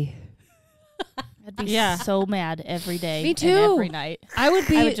party. I'd be Yeah. so mad every day. Me and too. every night. I would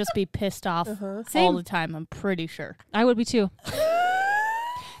be. I would just be pissed off Uh-huh. Same. all the time. I'm pretty sure. I would be too.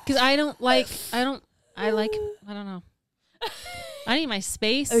 Because I don't I don't know. I need my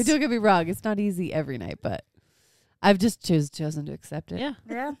space. I mean, don't get me wrong, it's not easy every night, but I've just chosen to accept it. Yeah.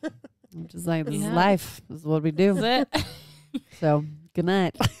 Yeah. I'm just like, this is Yeah. life. This is what we do. That's it. So good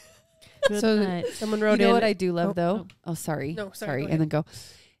night. So night. someone You wrote know in. what I do love Oh, though? no. Oh, sorry. No, sorry, go And then go.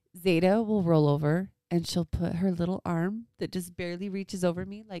 Zeta will roll over and she'll put her little arm that just barely reaches over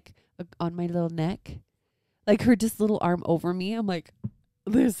me, like on my little neck, like her just little arm over me. I'm like,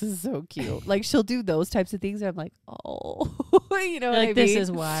 this is so cute. Like she'll do those types of things. And I'm like, oh, you know, what I Like, this mean?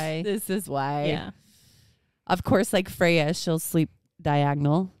 is why. This is why. Yeah. Of course, like Freya, she'll sleep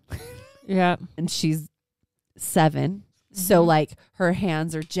diagonal, Yeah. and she's 7. So Mhm. like her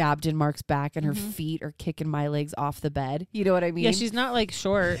hands are jabbed in Mark's back and her Mhm. feet are kicking my legs off the bed. You know what I mean? Yeah, she's not like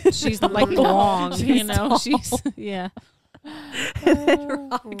short. She's like No. long. She's You know, tall. she's yeah. And then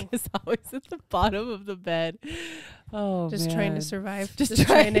Rock is always at the bottom of the bed. Oh, just trying to man. survive. Just Just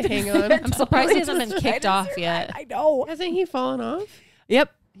trying to hang on. I'm surprised he hasn't been Just trying kicked to off survive. yet. I know. Hasn't he fallen off?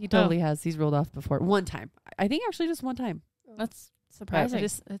 Yep, he totally has. He's rolled off before. One time. I think actually just one time. That's But surprising.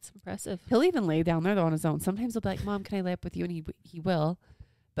 it's impressive. He'll even lay down there though on his own. Sometimes he'll be like, "Mom, can I lay up with you?" And he will.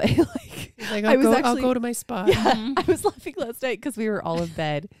 But like, He's like, I was I'll actually- go to my spot. yeah, Mhm. I was laughing last night because we were all in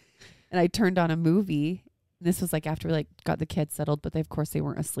bed, and I turned on a movie. This was like after we like got the kids settled, but of course they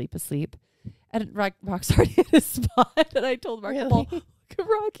weren't asleep. And Rock's already in his spot, and I told Mark, Really? well, look at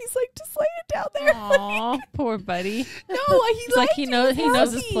Rock, he's like, just lay it down there. Aw, poor buddy. No, It's like he knows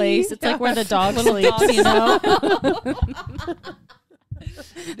his place. It's like where the dog Little sleeps, dog. you know.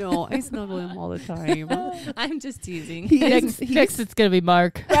 No, I snuggle him all the time. I'm just teasing. He is, Next, it's gonna be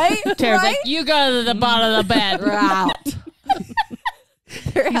Mark. right? Tara's right? like, you go to the bottom of the bed. We're out.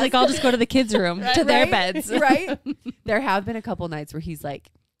 He's like, I'll just go to the kids' room to their beds. Right? There have been a couple nights where he's like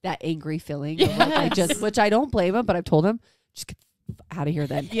that angry feeling. Of like, which I don't blame him, but I've told him, just get out of here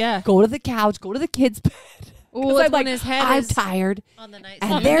then. Yeah. Go to the couch, go to the kids' bed. Well, I'm it's like, when his head I'm is tired on the night.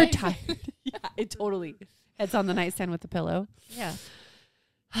 and they're tired. Yeah, it totally. Head's on the nightstand with the pillow. Yeah.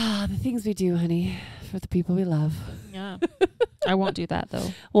 Ah, the things we do, honey, for the people we love. Yeah. I won't do that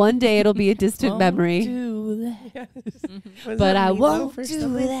though. One day it'll be a distant memory, Do that. Yeah. Mhm. Was but that I Meatloaf won't or do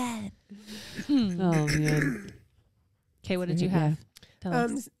something? that. Hmm. Oh man. Okay, what did you Yeah. have? Tell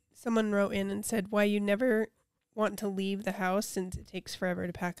us. Someone wrote in and said why you never want to leave the house since it takes forever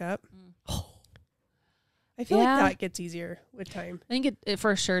to pack up. I feel Yeah. like that gets easier with time. I think it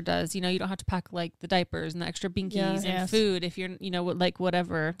for sure does. You know, you don't have to pack like the diapers and the extra binkies Yeah. and Yes. food if you're, you know, like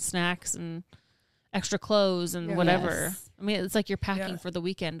whatever, snacks and extra clothes and Yeah. whatever. Yes. I mean, it's like you're packing Yeah. for the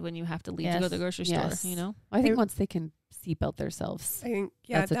weekend when you have to leave to go to the Yes. grocery Yes. store, you know? I think I- once they can seatbelt themselves, I think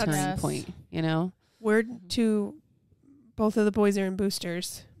that's a turning Yes. point. You know. word to both of the boys are in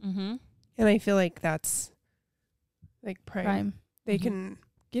boosters, Mm-hmm. and I feel like that's like prime. Prime. They Mhm. can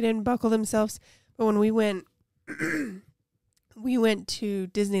get in, buckle themselves. But when we went, we went to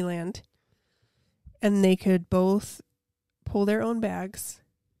Disneyland, and they could both pull their own bags.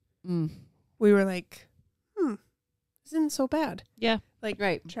 Mm. We were like, this isn't so bad. Yeah. Like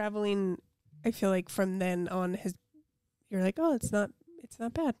Right. traveling, I feel like from then on, you're like, oh, it's not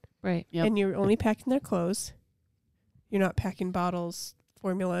bad. Right. Yep. And you're only packing their clothes. You're not packing bottles,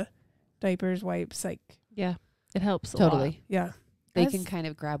 formula, diapers, wipes. Like, Yeah. It helps a lot. Totally. yeah, They That's- can kind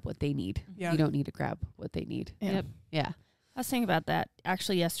of grab what they need. yeah. You don't need to grab what they need. Yeah. Yep. Yeah. I was thinking about that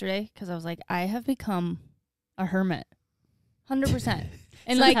actually yesterday because I was like, I have become a hermit, 100%.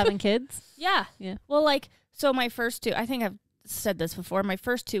 And Since like, having kids. yeah, Yeah. Well, like, so my first 2, I think I've said this before. My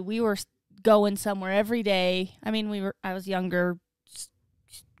first 2, we were going somewhere every day. I mean, I was younger,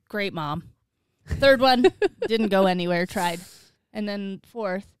 great mom. Third one didn't go anywhere. Tried, and then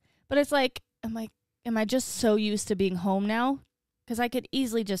fourth. But it's like, am I just so used to being home now? Because I could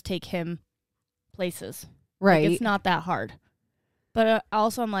easily just take him places. Right. Like, it's not that hard. But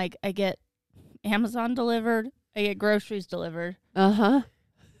also, I'm like, I get Amazon delivered. I get groceries delivered. Uh-huh.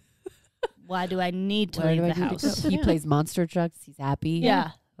 Why do I need to Where leave do I the need to house? go? He Yeah. plays monster trucks. He's happy.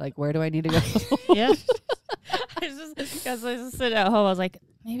 Yeah. Like, where do I need to go? Yeah. Because I was sitting at home, I was like,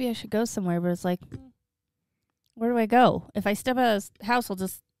 maybe I should go somewhere. But it's like, where do I go? If I step out of the house, I'll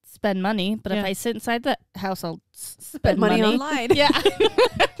just spend money. But Yeah. if I sit inside the house, I'll spend Spend money money. online. Yeah.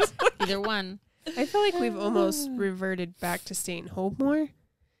 Either one. I feel like we've almost reverted back to staying home more.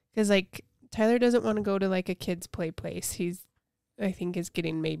 Because, like, Tyler doesn't want to go to, like, a kid's play place. I think, is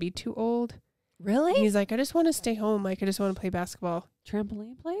getting maybe too old. Really? He's like, I just want to stay home. Like, I just want to play basketball.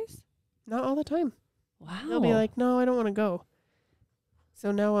 Trampoline place? Not all the time. Wow. He'll be like, no, I don't want to go.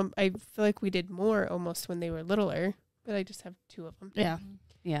 So now I feel like we did more almost when they were littler, but I just have 2 of them. Yeah.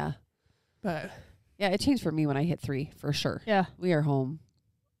 yeah. But Yeah, it changed for me when I hit 3, for sure. Yeah. We are home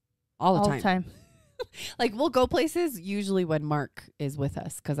all the time. Like we'll go places usually when Mark is with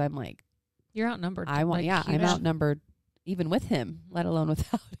us because I'm like, You're outnumbered. I'm like, I'm huge. outnumbered even with him, let alone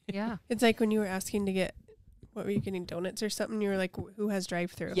without him. Yeah. It's like when you were asking to get, what were you getting, donuts or something? You were like, who has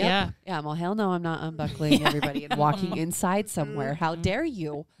drive-through? Yep. Yeah. Yeah, well, hell no, I'm not unbuckling everybody and walking inside somewhere. How Mhm. dare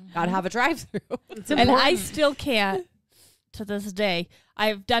you? Gotta have a drive-through. It's And I important. still can't to this day.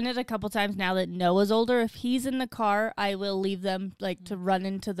 I've done it a couple times now that Noah's older. If he's in the car, I will leave them like to run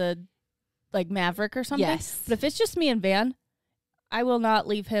into the like Maverick or something. Yes. But if it's just me and Van, I will not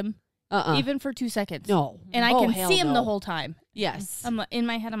leave him even for 2 seconds. no. And I Oh, can hell see him the no. whole time. Yes. I'm in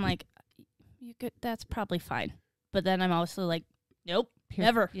my head. I'm like, you could. That's probably fine. But then I'm also like, nope,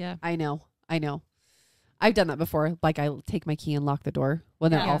 never. Yeah. I know. I've done that before. Like I take my key and lock the door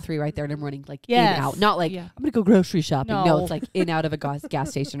when they're Yeah. all three right there and I'm running like Yes. in out. Not like Yeah. I'm gonna go grocery shopping. No, No. it's like in out of a gas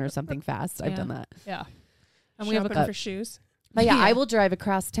station or something fast. I've Yeah. done that. Yeah. And we have a shopping cup. for shoes. But yeah, Yeah. I will drive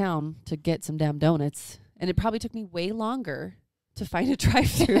across town to get some damn donuts. And it probably took me way longer to find a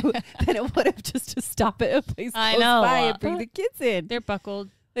drive-through than it would have just to stop at a place I close know. by and bring the kids in. They're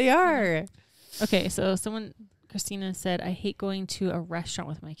buckled. They are. Okay, so Christina said, I hate going to a restaurant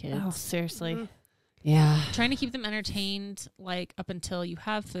with my kids. Oh, seriously. Mhm. Yeah. Trying to keep them entertained, like up until you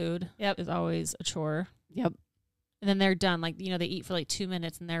have food, Yep. is always a chore. Yep. And then they're done. Like, they eat for like 2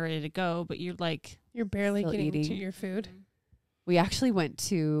 minutes and they're ready to go. But you're like, You're barely Still getting to eating. your food. We actually went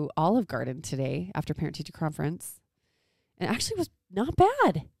to Olive Garden today after parent-teacher conference. And it actually was not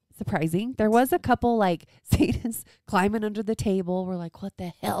bad. Surprising. There was a couple like Satan's climbing under the table. We're like, what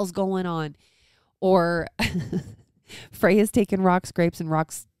the hell's going on? Or Freya's taking Rock's grapes and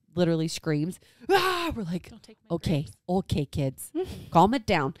Rock's literally screams. Ah! We're like, don't take my okay, grapes. okay, kids, calm it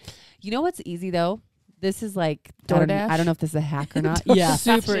down. You know what's easy though? This is like I DoorDash? don't know if this is a hack or not. DoorDash Yeah, is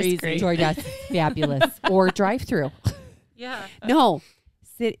super just easy. great. DoorDash, fabulous. Or drive-through. Yeah. No,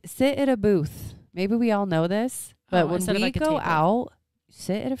 sit at a booth. Maybe we all know this, but Oh, when instead of we like a go table. out,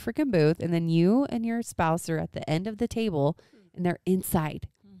 sit at a freaking booth, and then you and your spouse are at the end of the table, and they're inside.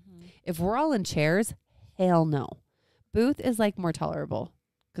 Mm-hmm. If we're all in chairs, hell no. Booth is like more tolerable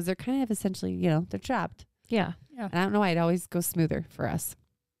because they're kind of essentially, they're trapped. Yeah. And I don't know why it always goes smoother for us.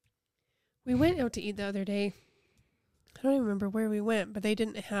 We went out to eat the other day. I don't even remember where we went, but they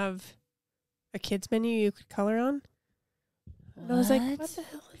didn't have a kids menu you could color on. And I was like, what the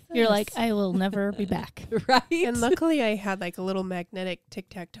hell is this? You're like, I will never be back. Right? And luckily I had like a little magnetic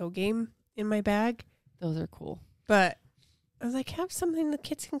tic-tac-toe game in my bag. Those are cool. But I was like, have something the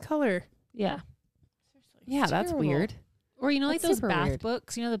kids can color. Yeah. Yeah, that's terrible. weird. Or, like That's those super bath weird.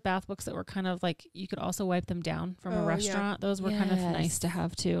 books, the bath books that were kind of like, you could also wipe them down from Oh, a yeah. restaurant. Those were kind of nice Yes. to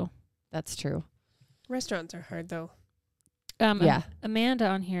have too. That's true. Restaurants are hard though. Yeah. Amanda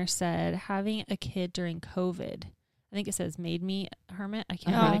on here said having a kid during COVID. I think it says made me a hermit. I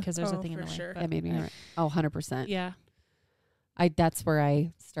can't read it because there's a thing in for the way. sure. but That made me hurt. Oh, 100%. Yeah. That's where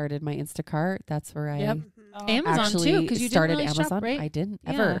I started my Instacart. That's where I Yep. Mhm. Amazon actually too, because you started didn't really Amazon. shop, right? I didn't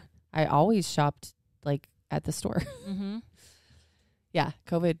Yeah. ever. I always shopped like at the store. Mm-hmm. Yeah,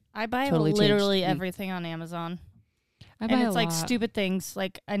 COVID. I buy Totally changed literally me. everything on Amazon. I buy And a it's like lot. stupid things.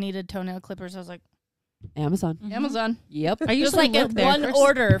 Like I needed toenail clippers. I was like, Amazon. Mhm. Amazon. Yep. I Just usually like look there one first.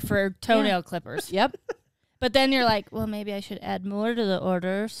 order for toenail clippers. Yep. But then you're like, well, maybe I should add more to the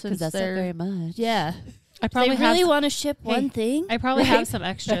order Because since that's not they're very much. yeah. I They probably really have. want to ship Hey, one thing. I probably Right? have some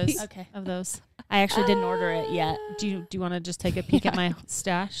extras Right. Okay. of those. I actually didn't order it yet. Do you want to just take a peek at my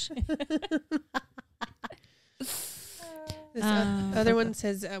stash? This Um, other one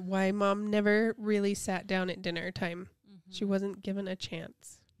says why mom never really sat down at dinner time. She wasn't given a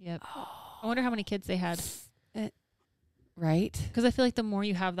chance. Yep. I wonder how many kids they had. Right. Because I feel like the more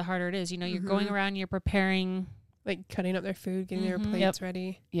you have, the harder it is. You're going Mhm. around, you're preparing. Like cutting up their food, getting their Mhm. plates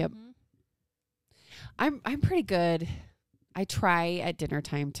ready. Yep. I'm pretty good. I try at dinner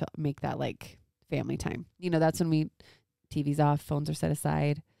time to make that like family time. That's when TV's off, phones are set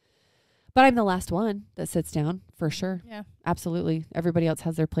aside. But I'm the last one that sits down for sure. Yeah. Absolutely. Everybody else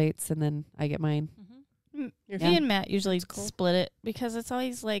has their plates and then I get mine. Your Yeah. Me and Matt usually cool. split it because it's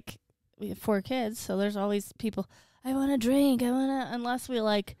always like we have 4 kids, so there's always people. I want to drink. Unless we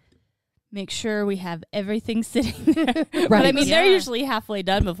like make sure we have everything sitting there. But I Right. mean, they're Yeah. usually halfway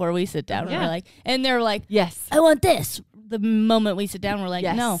done before we sit down. Yeah. We're like, and they're like, Yes. I want this. The moment we sit down, we're like,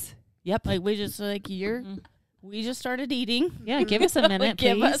 yes. no. Yep. Like we just like Mhm. we just started eating. Yeah, give us a minute,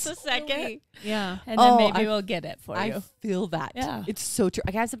 Give please. us a second, Yeah. and then Oh, maybe I- we'll get it for I you. feel that. Yeah. It's so true.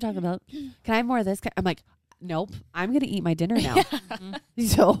 Guys, I'm talking about, can I have more of this? I'm like, nope. I'm going to eat my dinner now. Mhm.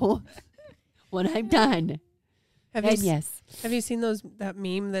 So when I'm done, Have then you yes. have you seen that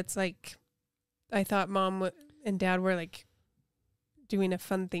meme that's like, I thought mom and dad were like doing a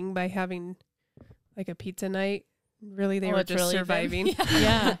fun thing by having like a pizza night. Really, they Oh, were it's just really them. surviving.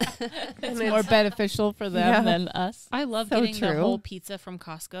 Yeah. It's And more beneficial for them Yeah. than us. I love So getting the true. whole pizza from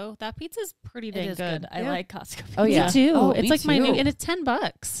Costco. That pizza's pretty It dang is good. good. I Yeah. like Costco. Oh, yeah. Me too. Oh, it's me like my new, too. and it's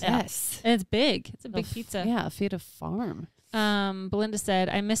 $10. Yeah. Yes. And it's big. It's a big The f- pizza. Yeah, feed a farm. Belinda said,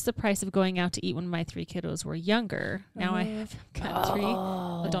 I missed the price of going out to eat when my 3 kiddos were younger. Now I have got 3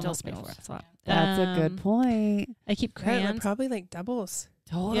 adult adult meals paid meals. for. That's a lot. That's a good point. I keep Yeah, they're crayons. probably like doubles.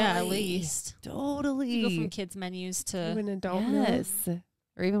 Totally. Yeah, at least. Totally. You go from kids menus to Even adult meals. Yes.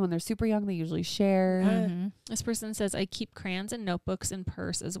 Or even when they're super young, they usually share. Yeah. Mhm. this person says I keep crayons and notebooks and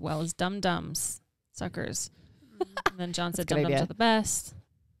purse as well as dum dums. Suckers. And then John said That's a dum good dums idea. are the best.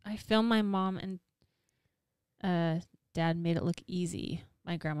 I filmed my mom and dad made it look easy.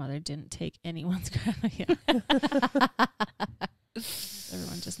 My grandmother didn't take anyone's yeah.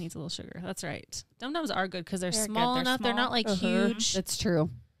 Everyone just needs a little sugar. That's right. Dum Dums are good because they're They're good. small They're enough. They're small. not like Uh-huh. huge. That's true.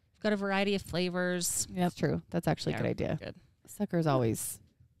 Got a variety of flavors. That's true. That's actually a Yeah, good idea. Good. Sucker's always.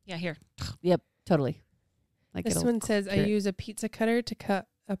 Yeah, here. Totally. Like This it'll one says I clear it. use a pizza cutter to cut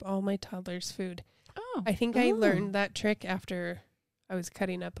up all my toddler's food. Oh. I think I Oh. learned that trick after I was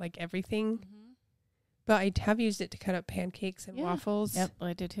cutting up like everything, Mhm. but I have used it to cut up pancakes and Yeah. waffles. Yep,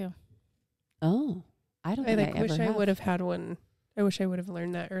 I do too. Oh, I don't I think like I wish ever I have. would have had one. I wish I would have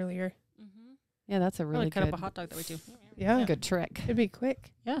learned that earlier. Mhm. Yeah, that's a really Really cut good, up a hot dog that way too. Yeah. good trick. It'd be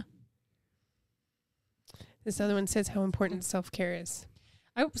quick. Yeah. This other one says how important self-care is.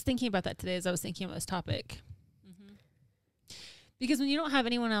 I was thinking about that today as I was thinking about this topic. Because when you don't have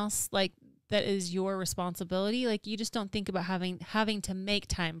anyone else like that is your responsibility, like you just don't think about having to make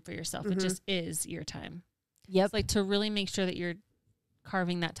time for yourself. It Mhm. just is your time. Yep. It's like to really make sure that you're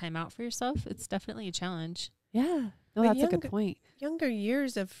carving that time out for yourself. It's definitely a challenge. Yeah. No, But that's a younger- good point. Younger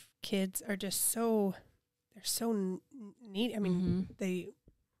years of kids are just they're so neat. I mean, they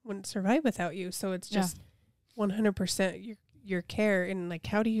wouldn't survive without you. So it's Yeah. just 100% your care. And like,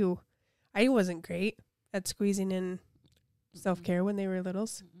 I wasn't great at squeezing in self-care when they were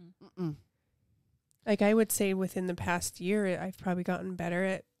littles. Mm-mm. Like I would say within the past year, I've probably gotten better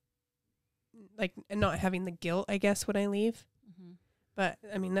at like not having the guilt, I guess, when I leave. But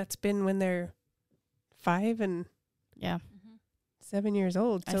I mean, that's been when they're 5 and Yeah, 7 years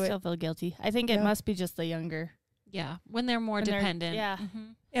old. I So still feel guilty. I think it Yeah. must be just the younger. Yeah, when they're more When they're- dependent. yeah.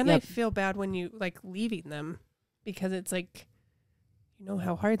 and I Yep. feel bad when you like leaving them because it's like, you know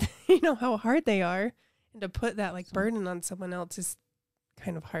how hard they are, and to put that like burden on someone else is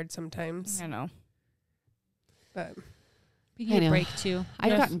kind of hard sometimes. I know. But You I need a know. break too.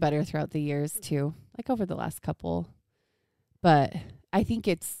 I've Yes. gotten better throughout the years too, like over the last couple. But I think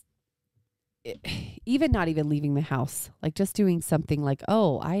even not even leaving the house, like just doing something like,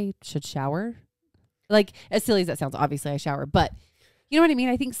 oh, I should shower. Like as silly as that sounds, obviously I shower, but you know what I mean?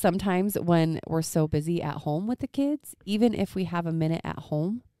 I think sometimes when we're so busy at home with the kids, even if we have a minute at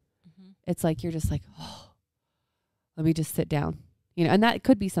home, it's like you're just like, oh, let me just sit down, you know, and that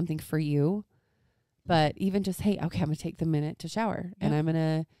could be something for you. But even just, hey, okay, I'm going to take the minute to shower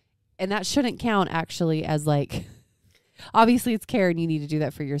and and that shouldn't count actually as like, obviously it's care and you need to do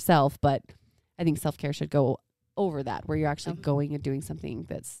that for yourself. But I think self-care should go over that where you're actually going and doing something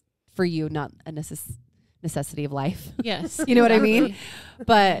that's for you, not a necessity of life. Yes. You know what I mean? exactly.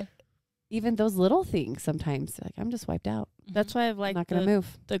 But even those little things sometimes, like I'm just wiped out. That's why I've I'm liked not going to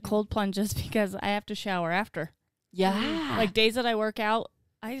move. the cold plunges because I have to shower after. Yeah. Like days that I work out,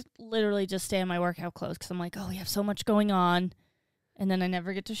 I literally just stay in my workout clothes because I'm like, oh, we have so much going on. And then I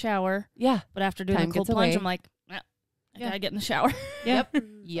never get to shower. yeah. But after doing Time the cold gets plunge, away. I'm like, I Yeah. gotta get in the shower. Yep.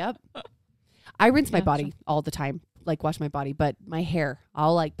 Yep. I rinse my Yeah, body all the time, like wash my body, but my hair,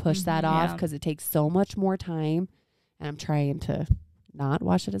 I'll like push that Mhm. off Yeah. because it takes so much more time. And I'm trying to not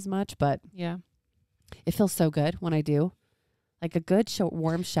wash it as much, but Yeah. it feels so good when I do. Like a good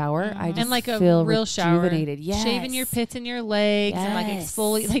warm shower, I Mhm. just And like a feel real shower. rejuvenated. Yes. Shaving your pits and your legs and like Yes.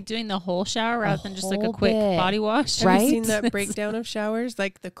 exfoliate, like doing the whole shower A rather than just like a whole quick bit. body wash. have Right? you seen that breakdown of showers,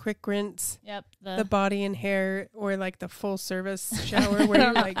 like the quick rinse, Yep. the body and hair, or like the full service shower where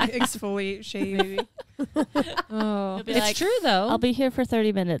you like exfoliate, shave? Oh, You'll be it's like, true though. I'll be here for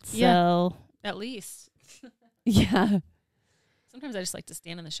 30 minutes. Yeah. So at least. Yeah. Sometimes I just like to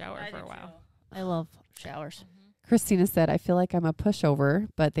stand in the shower for a while. I love showers. Christina said, I feel like I'm a pushover,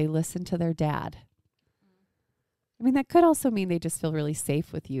 but they listen to their dad. I mean, that could also mean they just feel really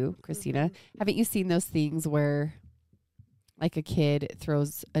safe with you, Christina. Haven't you seen those things where like a kid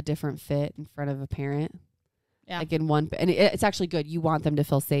throws a different fit in front of a parent? Yeah. Like in one, and it's actually good. You want them to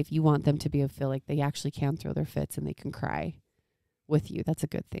feel safe. You want them to feel like they actually can throw their fits and they can cry with you. That's a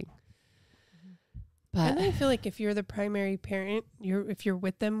good thing. But And I feel like if you're the primary parent, if you're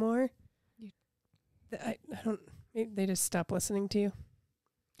with them more, I don't. Maybe they just stop listening to you.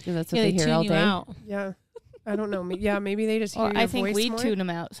 Yeah, that's what Yeah, they they hear tune all you day. out. Yeah. I don't know. Yeah, maybe they just hear Well, your I think voice we more. tune them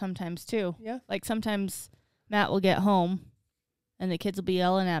out sometimes too. Yeah. Like sometimes Matt will get home and the kids will be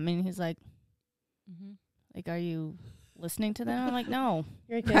yelling at me and he's like, Mm-hmm. like, are you listening to them? I'm like, no.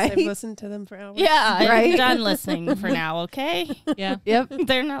 You're like, yes, I've Right? listened to them for hours. Yeah, Right? I'm done listening for now, okay? Yeah. Yep.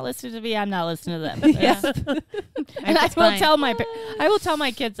 They're not listening to me, I'm not listening to them. Yeah. And I That's will fine. tell I will tell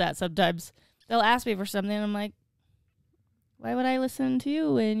my kids that sometimes. They'll ask me for something and I'm like, why would I listen to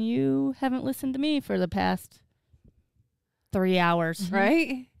you when you haven't listened to me for the past 3 hours?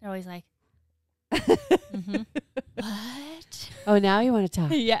 Right? They're always like, Mm-hmm. what? Oh, now you want to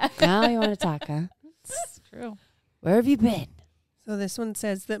talk. Yeah. Now you want to talk, huh? It's true. Where have you been? So this one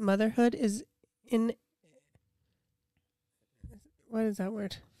says that motherhood is in. What is that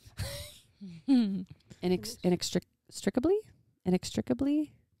word?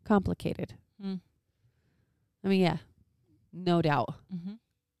 Inextricably complicated. Mm. I mean, yeah, no doubt, Mm-hmm.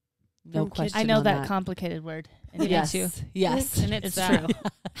 no From kid question. I know on that complicated word. And Yes, you. yes, And it's It's that. true.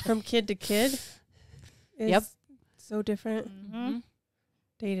 From kid to kid. Is Yep. So different Mm-hmm.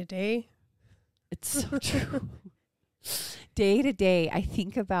 day to day. It's so true. Day to day, I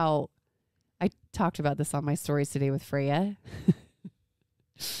think about. I talked about this on my stories today with Freya.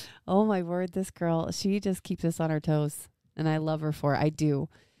 Oh my word, this girl, she just keeps us on our toes, and I love her for it. I do.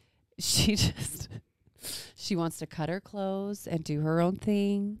 She wants to cut her clothes and do her own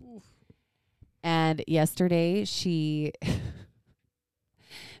thing. And yesterday she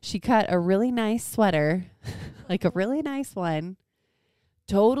cut a really nice sweater, like a really nice one.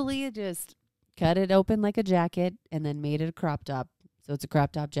 Totally just cut it open like a jacket and then made it a crop top. So it's a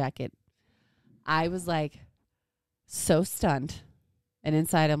crop top jacket. I was like so stunned. And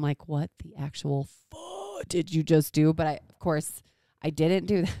inside I'm like, what the actual fuck did you just do? But of course, I didn't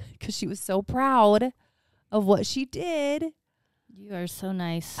do that because she was so proud of what she did. You are so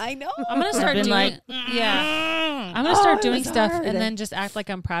nice. I know. I'm gonna I've start been doing. like, Yeah. I'm gonna Oh, start it doing was stuff hard. and then just act like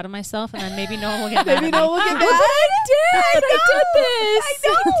I'm proud of myself, and then maybe no one will get mad Maybe at no me. one will get mad. I did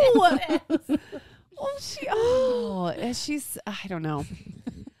this. And she's, I don't know.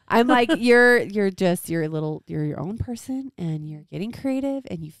 I'm like, you're your own person, and you're getting creative,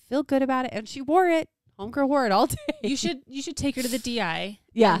 and you feel good about it. And she wore it. Homegirl wore it all day. You should take her to the DI.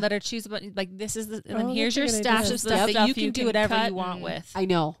 Yeah. And let her choose about, like, this is the, and then Oh, here's your that's a good stash idea. of stuff Yep. that you Stuff can do you whatever cut you want and- with. I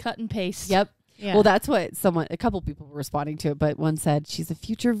know. cut and paste. Yep. Yeah. Well, that's what a couple people were responding to it, but one said she's a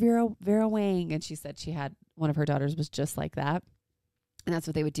future Vera Wang, and she said she had one of her daughters was just like that, and that's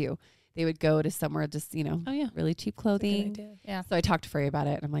what they would do. They would go to somewhere just Oh yeah. really cheap That's a good clothing. idea. Yeah. So I talked to Freya about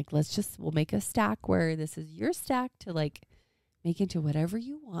it, and I'm like, we'll make a stack where this is your stack to like make into whatever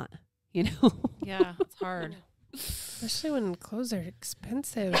you want, you know? Yeah. It's hard. Especially when clothes are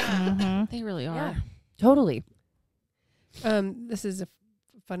expensive. Mhm. They really are. Yeah. Totally. This is a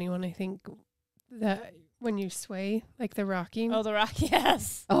funny one. I think that when you sway, like the rocking. Oh, the rock,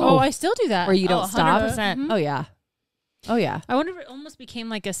 yes. Oh, I still do that. where you don't Oh, stop. 100%. Mhm. Oh yeah. Oh yeah. I wonder if it almost became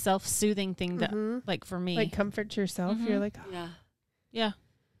like a self-soothing thing that, Mhm. like, for me. Like comfort yourself. You're Mhm. like, oh, Yeah. Yeah.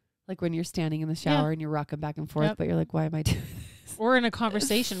 Like when you're standing in the shower and you're rocking back and forth, Yep. but you're like, why am I doing this? Or in a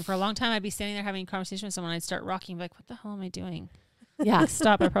conversation. For a long time, I'd be standing there having a conversation with someone. I'd start rocking, like, what the hell am I doing? Yeah.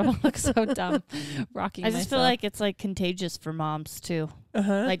 Stop. I probably look so dumb rocking I just feel myself. like it's like contagious for moms too.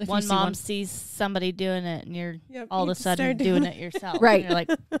 uh-huh. Like If you one see mom one- sees somebody doing it and you're Yep, all you of a just sudden start doing it yourself. Right. And you're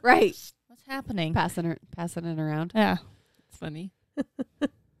like, Right. what's happening? Passing it around. Yeah. It's funny.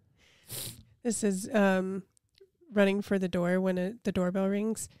 This is running for the door when the doorbell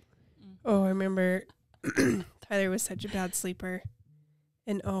rings. Mm. Oh, I remember Tyler was such a bad sleeper.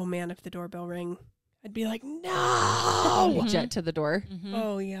 And oh man, if the doorbell rang, I'd be like, no. Mhm. Jet to the door. Mhm.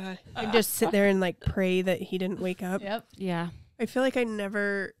 Oh yeah. I'd just sit there and like pray that he didn't wake up. Yep. Yeah. I feel like I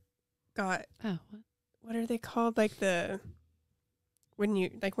never got, Oh. what are they called? Like when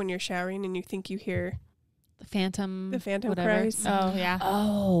you're showering and you think you hear The phantom. the phantom whatever. cries. Oh, yeah.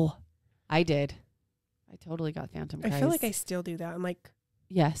 Oh. I did. I totally got phantom I cries. feel like I still do that. I'm like,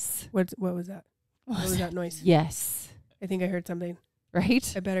 Yes. what was that? What was that noise? Yes. I think I heard something.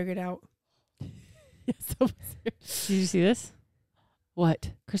 Right? I better get out. Yes. Did you see this?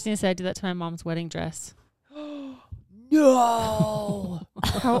 What? Christina said I did that to my mom's wedding dress. No.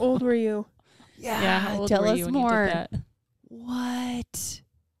 How old were you? Yeah. How old Tell were us you when more. you did that? What?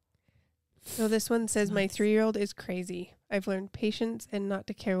 So this one says my Nuts. 3-year-old is crazy. I've learned patience and not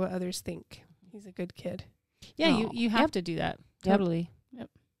to care what others think. He's a good kid. Yeah, Oh. you have Yep. to do that. Yep. Totally.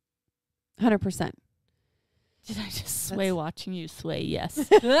 100%. Did I just sway watching you sway? Yes.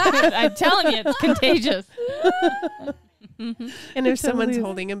 I'm telling you, it's contagious. And if someone's Totally.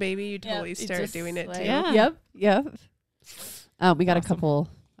 holding a baby, you totally you start just, doing it like- too. Yeah. Yep. We got a Awesome. couple.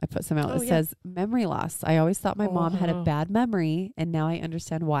 I put some out. Oh, It yeah. says memory loss. I always thought my mom had a Oh. bad memory, and now I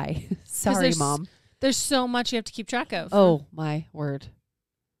understand why. Sorry, there's- mom. There's so much you have to keep track of. Oh my word.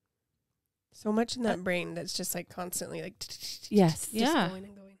 So much in that brain that's just like constantly like Yes. just Yeah. going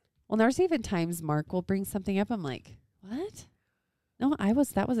and going. Well, there's even times Mark will bring something up. I'm like, what? No,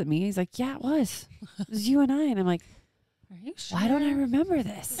 that wasn't me. He's like, yeah, it was. It was you and I. And I'm like, Are you sure? why don't I remember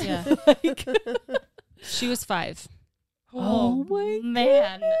this? Yeah. She was 5. Oh my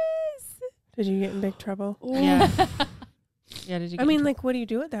man. goodness. Did you get in big trouble? Yeah. Yeah. Did you? I mean, like, what do you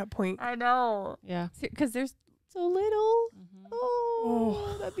do at that point? I know. Yeah. Because there's so little. Mhm.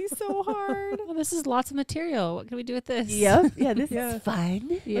 Oh, that'd be so hard. Well, this is lots of material. What can we do with this? Yep. Yeah, this Yeah. is fun.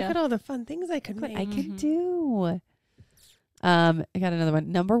 Look at all the fun things I could What make. I can Mhm. do. I got another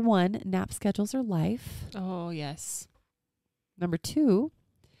one. Number 1, nap schedules are life. Oh yes. Number 2,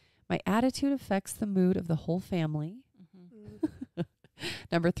 my attitude affects the mood of the whole family. Mhm.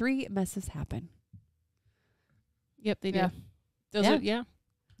 Number 3, messes happen. Yep, they do. Yeah. Those Yeah. are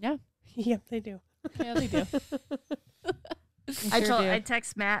yeah. Yep, they do. Yeah, they do. I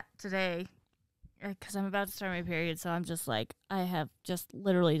text Matt today because I'm about to start my period, so I'm just like, I have just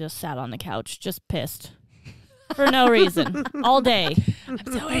literally just sat on the couch, just pissed for no reason all day. I'm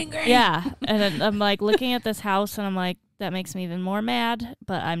so angry. Yeah, and then I'm like looking at this house, and I'm like, that makes me even more mad,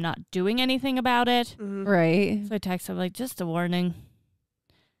 but I'm not doing anything about it. Mhm. Right. So I text him like, just a warning,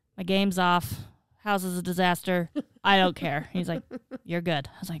 my game's off. House is a disaster. I don't care. He's like, you're good.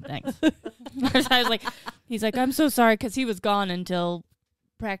 I was like, thanks. I was like, he's like, I'm so sorry, because he was gone until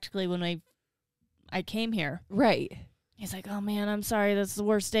practically when I came here. Right. He's like, oh man, I'm sorry. That's the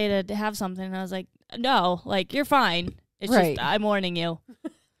worst day to have something. And I was like, no, like you're fine. It's Right. just I'm warning you.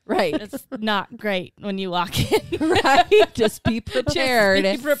 Right. It's not great when you walk in. Right. Just be prepared.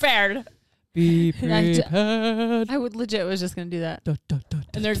 Just be prepared. Be prepared. I would legit was just gonna do that.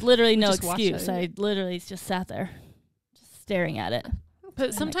 And there's literally no Just watch excuse. it. I literally just sat there, just staring at it.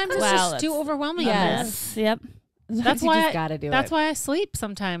 But sometimes it's wow, just that's too overwhelming. Yes. Yep. That's you why just I- gotta do That's it. why I sleep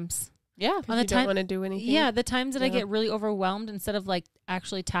sometimes. Yeah. On the You don't time, want to do anything. yeah, the times that I Yeah. get really overwhelmed, instead of like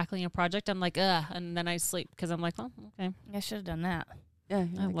actually tackling a project, I'm like, ugh, and then I sleep because I'm like, oh, okay. I should have done that. Yeah.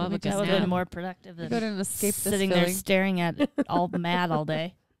 I love a good That would have nap. been more productive Go than ahead and escape this sitting there feeling. staring at it all mad all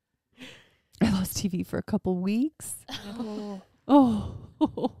day. I lost TV for a couple weeks. Oh.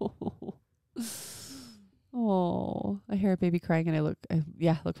 Oh. Oh. I hear a baby crying and I look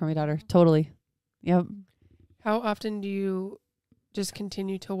for my daughter. Totally. Yep. How often do you just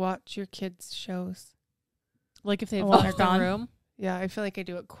continue to watch your kids' shows? Like if they've While left they're the gone. room. Yeah, I feel like I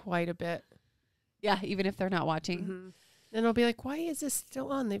do it quite a bit. Yeah, even if they're not watching. Mhm. And I'll be like, why is this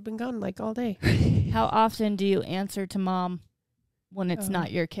still on? They've been gone like all day. How often do you answer to mom when it's Oh.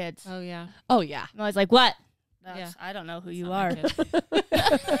 not your kids? Oh yeah. Oh yeah. I'm always like, what? Yeah. I don't know who It's you not are. my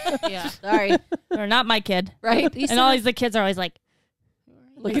kid. Yeah. Sorry. Or not my kid. Right? These And always the kids are always like,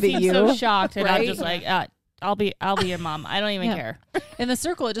 Looking they at seem you. so shocked, and I'm Right? just like, I'll be your mom. I don't even Yeah. care. in the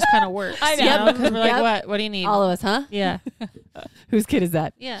circle, it just kind of works. I you know. because we're like, Yep. what? What do you need? All of us, huh? Yeah. Whose kid is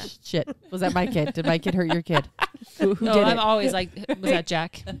that? Yeah. Shit. Was that my kid? Did my kid hurt your kid? Who No, did I'm it? always like, was that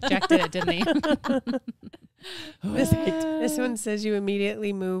Jack? Jack did it, didn't he? This one says you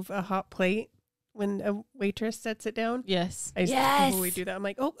immediately move a hot plate when a waitress sets it down. Yes. I Yes. totally do that. I'm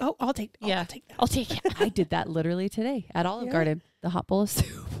like, oh, I'll take that. Yeah. I'll take that. I'll take it. I did that literally today at Olive Yeah. Garden. The hot bowl of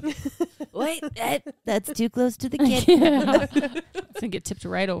soup. Wait, that's too close to the Yeah. It's gonna get tipped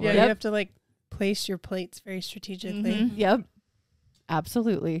right over. Yeah, Yep. you have to like place your plates very strategically. Mhm. Yep.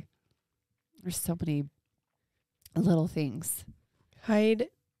 Absolutely. There's so many little things. Hide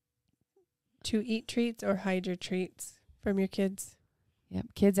to eat treats or hide your treats from your kids. Yep.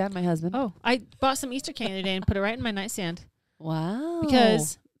 Kids and my husband. Oh, I bought some Easter candy today and put it right in my nightstand Wow.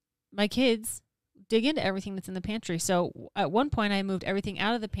 because my kids dig into everything that's in the pantry. So at one point, I moved everything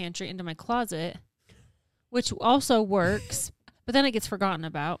out of the pantry into my closet, which also works, but then it gets forgotten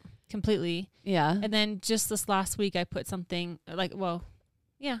about completely. Yeah. And then just this last week, I put something like, well,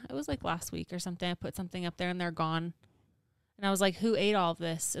 yeah, it was like last week or something. I put something up there and they're gone. And I was like, who ate all of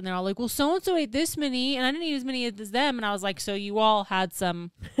this? And they're all like, well, so-and-so ate this many and I didn't eat as many as them. And I was like, so you all had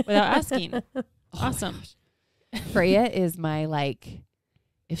some without asking. Awesome. Freya is my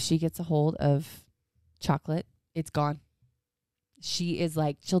if she gets a hold of chocolate, it's gone. She is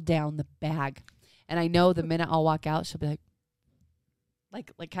like, she'll down the bag. And I know the minute I'll walk out, she'll be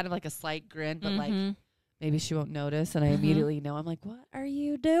like kind of like a slight grin, but like Mhm. maybe she won't notice. And I Mhm. immediately know. I'm like, what are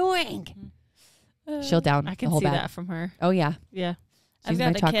you doing? She'll down I the can whole see bag. that from her. Oh yeah. Yeah. She's I've my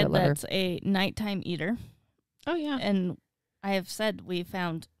got a chocolate kid lover. that's a nighttime eater. Oh yeah. And I have said we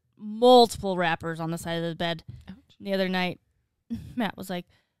found multiple wrappers on the side of the bed. Ouch. The other night, Matt was like,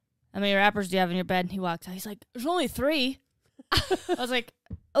 how many wrappers do you have in your bed? And he walks out. He's like, there's only 3. I was like,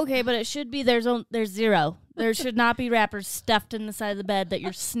 okay, but it should be there's 0. There should not be wrappers stuffed in the side of the bed that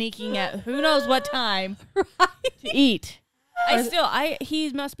you're sneaking at who knows what time to eat.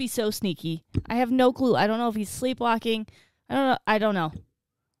 He must be so sneaky. I have no clue. I don't know if he's sleepwalking. I don't know.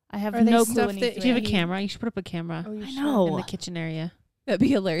 I have Are they no clue. stuff When that he's Do you have a He- camera? You should put up a camera Oh, you I should. know. in the kitchen area. That'd be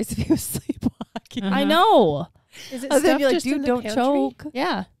hilarious if he was sleepwalking. Uh-huh. I know. Is it And then stuff be like, just in dude, the don't pantry? choke.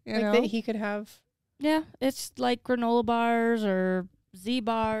 Yeah. You Like know? that he could have. Yeah. It's like granola bars or Z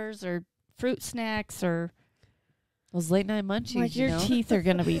bars or fruit snacks or Those late night munchies. like your teeth are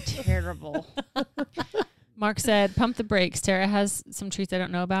going to be terrible. Mark said, "Pump the brakes. Tara has some treats I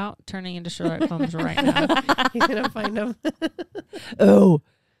don't know about, turning into Sherlock Holmes right now." He's gonna find them. Oh,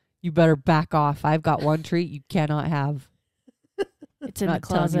 you better back off. I've got one treat you cannot have. It's in Not the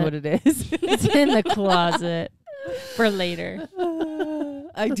telling you closet. what it is. It's in the closet for later.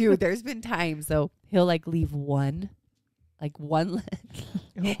 I do. There's been times though he'll like leave one.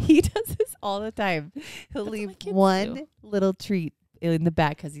 He does this all the time. He'll That's what my leave kids one do. little treat in the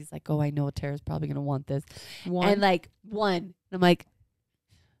back because he's like, "Oh, I know Tara's probably gonna want this." One. And like one, and I'm like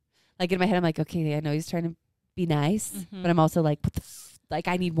in my head, I'm like, okay, I know he's trying to be nice, Mhm. but I'm also like, what the like,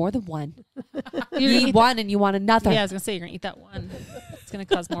 I need more than one. You're You gonna need eat one, and you want another. Yeah, I was gonna say you're gonna eat that one. It's gonna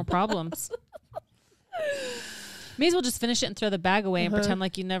cause more problems. May as well just finish it and throw the bag away and Uh-huh. pretend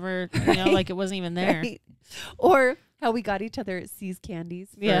like you never, like it wasn't even there. Right? Or how we got each other C's candies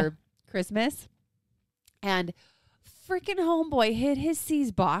for Yeah. Christmas, and freaking homeboy hid his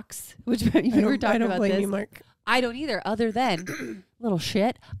C's box, which we I were don't talking about blame this. you, Mark. I don't either, other than little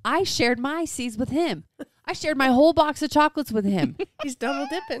shit. I shared my C's with him. I shared my whole box of chocolates with him. He's double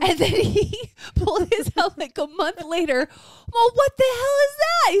dipping. And then he pulled his out like a month later. Well, what the hell is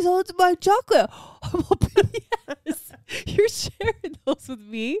that? He's all, it's my chocolate. I'm all, yes, you're sharing those with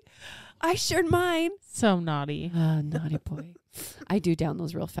me. I shared mine. So naughty. Naughty boy. I do down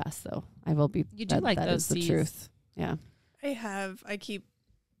those real fast, though. I will be. You do like that those is the C's. truth. Yeah. I keep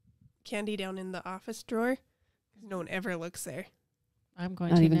candy down in the office drawer. No one ever looks there. I'm going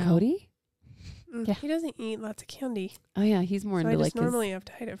Not to even now. Cody? Yeah. He doesn't eat lots of candy. Oh, yeah. He's more So I into just like normally his have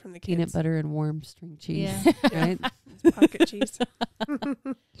to hide it from the peanut kids. butter and warm string cheese. Yeah. Right? His pocket cheese. Um,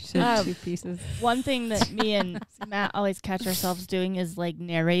 2 pieces. One thing that me and Matt always catch ourselves doing is like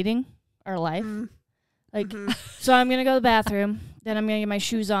narrating our life. Mm. Like, Mhm. so I'm going to go to the bathroom, then I'm going to get my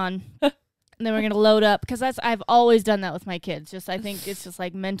shoes on, and then we're going to load up. Because I've always done that with my kids. I think it's just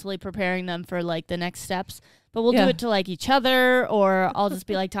like mentally preparing them for like the next steps. But we'll Yeah. do it to like each other, or I'll just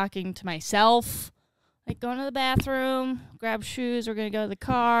be like talking to myself. Like going to the bathroom, grab shoes, we're going to go to the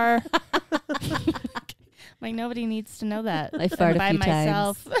car. Like nobody needs to know that. I fart a by few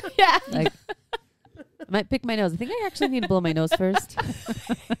myself. Yeah. Like, I might pick my nose. I think I actually need to blow my nose first.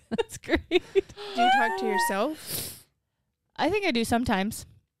 That's great. Do you talk to yourself? I think I do sometimes.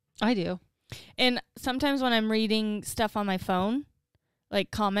 I do. And sometimes when I'm reading stuff on my phone,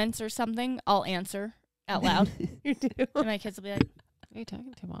 like comments or something, I'll answer out loud. You do. And my kids will be like, What are you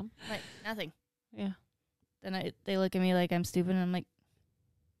talking to, Mom? like nothing. Yeah. Then they look at me like I'm stupid, and I'm like,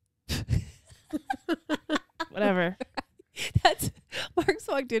 whatever. That's Mark's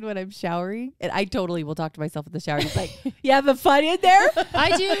walked in when I'm showering, and I totally will talk to myself in the shower. He's like, "You having fun in there?"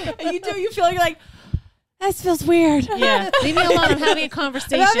 I do. And you do. You feel like this feels weird. Yeah. Leave me alone. I'm having a I'm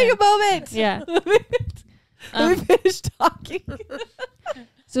conversation. having a moment. Yeah. Let me Um, finish talking.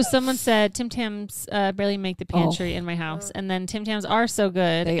 So someone said Tim Tams barely make the pantry in my house, and then Tim Tams are so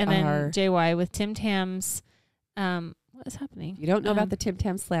good. They and then are. JY with Tim Tams. What is happening? If you don't know Um, about the Tim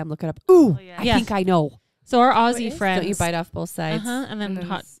Tam Slam, look it up. Ooh, Oh, yeah. I Yeah. think I know. So our What Aussie is? friends. Don't you bite off both sides? And then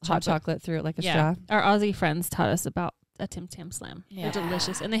hot chocolate through it like a Yeah. straw. Our Aussie friends taught us about a Tim Tam Slam. Yeah. They're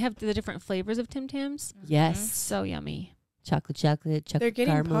delicious, and they have the different flavors of Tim Tams. Yes, So yummy. chocolate, They're getting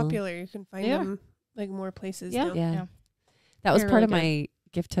caramel. popular. You can find They are. them like more places Yeah. now. Yeah. Yeah. That was They're part really of good. my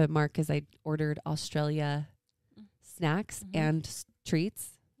gift to Mark is I ordered Australia snacks Mhm. and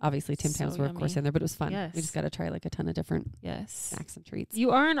treats. Obviously, Tim So Tams were, of course, yummy. in there, but it was fun. Yes. We just got to try like a ton of different Yes. snacks and treats.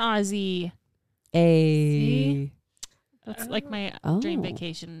 You are an Aussie. Hey. That's like my Oh. dream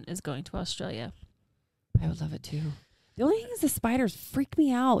vacation is going to Australia. I would love it too. The only thing is the spiders freak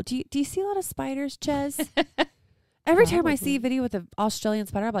me out. Do you see a lot of spiders, Ches? Every time I see a Probably. video with an Australian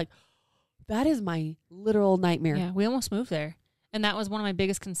spider, I'm like, that is my literal nightmare. Yeah, we almost moved there. And that was one of my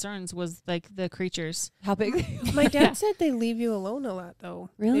biggest concerns was like the creatures. How big? My dad said they leave you alone a lot, though.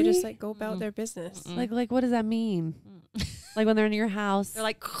 Really? They just like go about Mm-mm. their business. Mm-mm. like what does that mean? Like when they're in your house? They're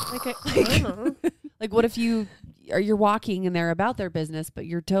like, Like I don't know. Like, what if you're walking and they're about their business, but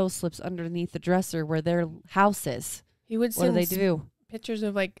your toe slips underneath the dresser where their house is? He would What do send they do? pictures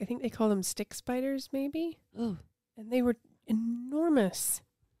of like I think they call them stick spiders, maybe, Ooh. and they were enormous.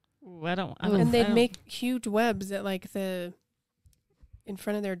 Ooh, I don't. And they'd I don't- make huge webs at like in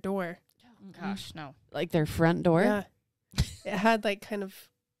front of their door. Gosh, no. Like their front door? Yeah, it had like kind of,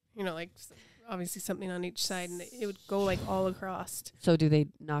 like obviously something on each side, and it would go like all across. So do they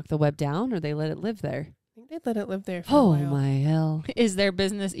knock the web down or they let it live there? I think they'd let it live there for a Oh while. my hell. Is their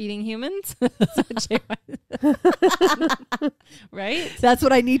business eating humans? Right? That's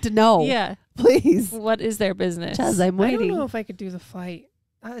what I need to know. Yeah. Please. What is their business? Chaz, I'm I don't waiting. know if I could do the flight.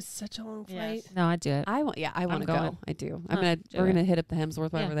 That is such a long flight. No, I'd do it. I want to I'm go. going. I do. Do We're it. gonna hit up the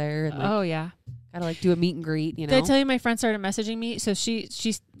Hemsworth while Yeah. we're there and like, Oh yeah. gotta like do a meet and greet, Did I tell you my friend started messaging me? So she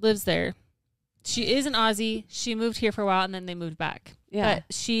lives there. She is an Aussie. She moved here for a while and then they moved back. Yeah. But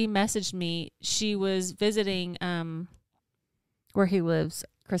she messaged me. She was visiting where he lives.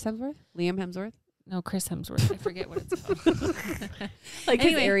 Chris Hemsworth? Liam Hemsworth? No, Chris Hemsworth. I forget what it's called. Like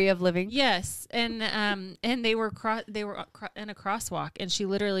Anyway. his area of living. Yes, and they were in a crosswalk, and she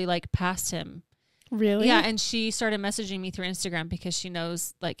literally like passed him. Really? Yeah, and she started messaging me through Instagram because she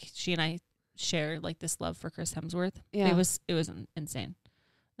knows like she and I share like this love for Chris Hemsworth. Yeah. It was insane.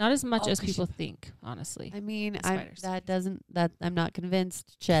 Not as much Oh, as 'cause people think, honestly. I mean, The I'm not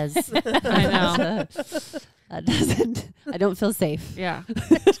convinced, Ches. I know. That doesn't, I don't feel safe. Yeah.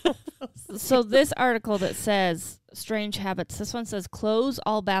 So this article that says strange habits, this one says close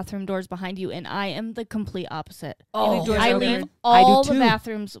all bathroom doors behind you, and I am the complete opposite. Oh, leave doors I open? leave I do all the too.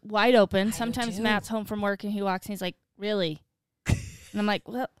 bathrooms wide open. do Sometimes too. Matt's home from work and he walks and he's like, "Really?" And I'm like,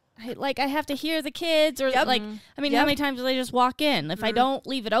 "Well, I have to hear the kids or like Mm. I mean, Yep. how many times do they just walk in? If I Mhm. don't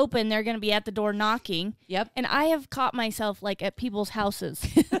leave it open, they're going to be at the door knocking." Yep. And I have caught myself like at people's houses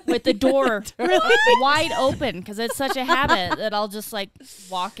with the door wide open because it's such a habit that I'll just like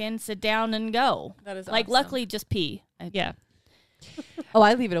walk in, sit down, and go. That is Like, luckily, just pee. Yeah. Oh,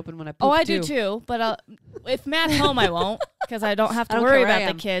 I leave it open when I poop. Oh, I do too. But if Matt's home, I won't because I don't have I to don't worry care where I about the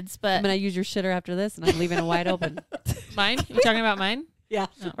am. kids. I'm But gonna use your shitter after this, and I'm leaving it wide open. Mine? You talking about mine? Yeah.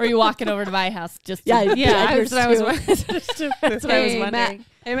 or are you walking over to my house just to Yeah. Yeah, yours that's what I was too. wondering. That's what I was Hey, wondering. Matt.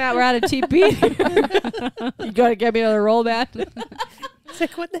 Hey Matt, we're out of TP. You gotta get me another roll, Matt. It's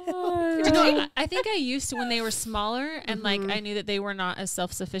like, what the hell? You know, I think I used to when they were smaller and like Mm-hmm. I knew that they were not as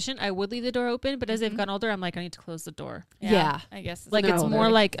self-sufficient. I would leave the door open, but as they've gotten older, I'm like, I need to close the door. Yeah. I guess Like No, it's they're- more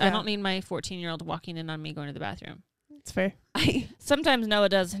like I yeah. don't need my 14-year-old walking in on me going to the bathroom. It's fair. sometimes Noah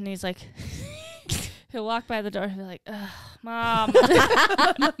does, and he's like, he'll walk by the door and be like, "Ugh, Mom."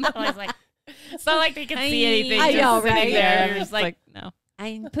 I was like, it's not like they can see anything. I just know, sitting right? There. Yeah, You're just like, no.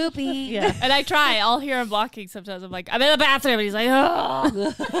 I'm poopy. Yeah. and I try. I'll hear him walking sometimes. I'm like, I'm in the bathroom, and he's like,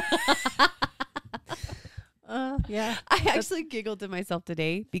 "Oh." Yeah. I actually giggled to myself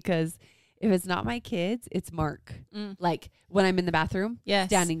today because if it's not my kids, it's Mark. Mm. Like when I'm in the bathroom, Yes.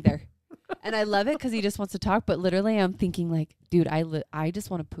 standing there. And I love it because he just wants to talk. But literally, I'm thinking like, dude, I just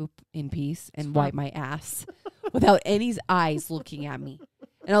want to poop in peace and wipe my ass without any eyes looking at me.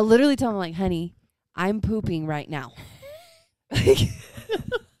 And I'll literally tell him like, honey, I'm pooping right now.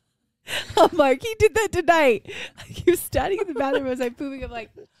 Mark, he did that tonight. He was standing in the bathroom as I'm pooping. I'm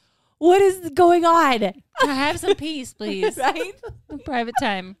like, what is going on? Can I have some peace, please? Right? Private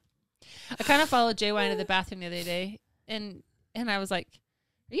time. I kind of followed JY into the bathroom the other day, and I was like,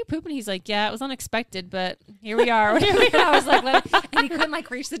 "Are you pooping?" He's like, "Yeah, it was unexpected, but here we are." I was like, and he couldn't like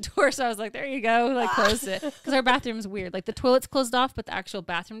reach the door, so I was like, "There you go," like closed it because our bathroom's weird. Like the toilet's closed off, but the actual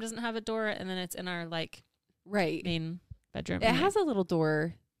bathroom doesn't have a door, and then it's in our like Right. main bedroom. It has a little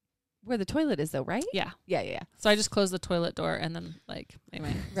door where the toilet is, though, right? Yeah. Yeah. So I just closed the toilet door, and then like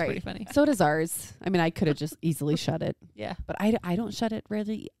anyway, it's Right. pretty funny. So does ours. I mean, I could have just easily shut it, Yeah. but I don't shut it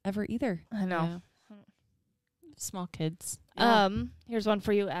really ever either. I know. Yeah. Small kids. Here's one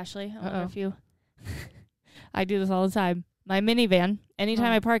for you, Ashley. I wonder Uh-oh. if you. I do this all the time. My minivan.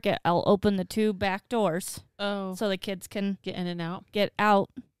 Anytime Oh. I park it, I'll open the two back doors Oh, so the kids can get in and out. get out.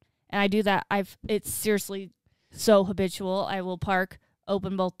 And I do that. It's seriously so habitual. I will park,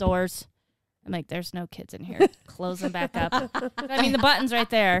 open both doors. I'm like, there's no kids in here. Close them back up. I mean, the button's right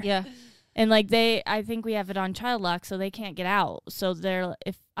there. Yeah. And like I think we have it on child lock, so they can't get out. So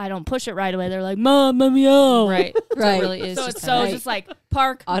if I don't push it right away, they're like, "Mom, let me out." Right. So Right. it really is. So just it's kinda- so just like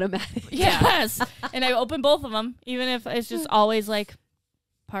park. Automatic. Yes. And I open both of them, even if it's just always like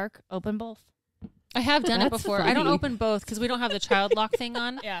park, open both. I have done it That's before. I don't funny. open both because we don't have the child lock thing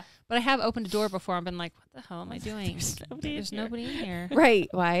on. Yeah. But I have opened a door before and been like, "What the hell am I doing? nobody in There's here." nobody in here." Right.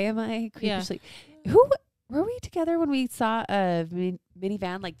 Why am I Yeah. creepishly? Who were we together when we saw a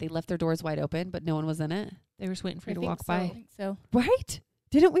minivan, like they left their doors wide open, but no one was in it? They were just waiting for I you to think walk so. I by. think so. Right?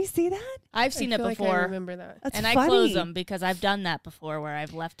 Didn't we see that? I've seen I it feel like I before. remember that. That's And funny. I close them because I've done that before where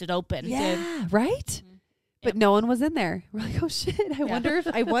I've left it open. Yeah, right? Mhm. But no one was in there. We're like, oh shit. I wonder if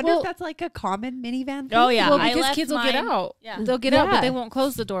Well- that's like a common minivan thing. Oh, yeah. Well, I because left kids will get mine- out. Yeah. They'll get out, but Yeah. they won't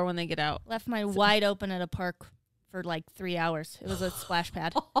close the door when they get out. Left mine wide open at a park for like 3 hours. It was a splash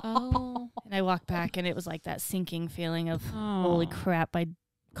pad. Oh. And I walked back and it was like that sinking feeling of, holy crap, my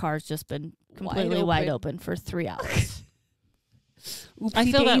car's just been completely wide open for 3 hours.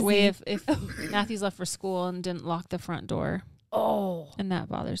 I feel that way Oopsie if Matthew's left for school and didn't lock the front door, Oh. and that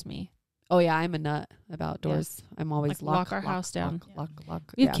bothers me. Oh yeah, I'm a nut about Yeah. doors. I'm always Like, lock our house down. Lock.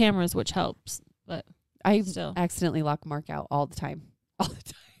 We have Yeah. cameras, which helps, but I still. accidentally lock Mark out all the time. All the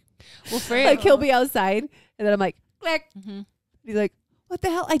time. Well, Freya. Like he'll be outside, and then I'm like, click. Mhm. He's like, what the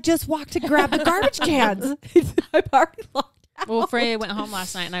hell? I just walked to grab the garbage cans. I'm already locked out. Well, Freya went home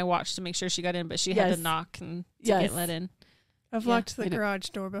last night, and I watched to make sure she got in, but she had Yes. to knock and to Yes. get let in. I've Yeah, locked I the know. garage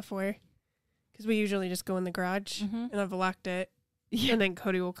door before because we usually just go in the garage, Mhm. and I've locked it. Yeah. And then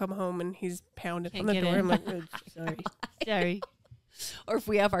Cody will come home and he's pounding Can't on the get door. in. I'm like, sorry. Sorry. Or if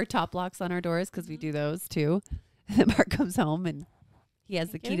we have our top locks on our doors, because we do those too. And then Mark comes home and he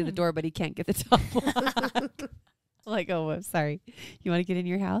has the Get key to the in. door, but he can't get the top lock. Like, oh, I'm sorry. You want to get in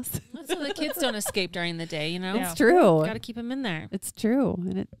your house? So the kids don't escape during the day, you know? It's true. Got to keep them in there. It's true.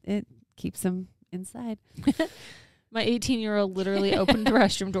 And it keeps them inside. My 18-year-old literally opened the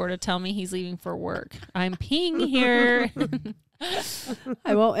restroom door to tell me he's leaving for work. I'm peeing here.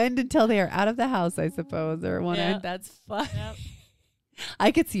 I won't end until they are out of the house, I suppose, or won't Yeah. end. That's fun. Yep.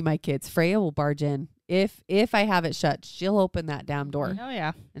 I could see my kids. Freya will barge in. If I have it shut, she'll open that damn door Oh,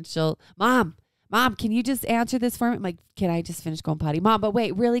 yeah. and she'll, Mom, can you just answer this for me? I'm like, can I just finish going potty? Mom, but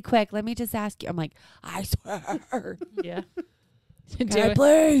wait, really quick. Let me just ask you. I'm like, I swear. Yeah. Can I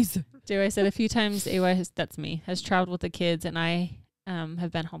please? I said a few times, AY that's me, has traveled with the kids, and I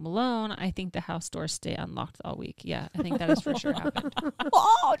have been home alone. I think the house doors stay unlocked all week. Yeah, I think that has for sure happened.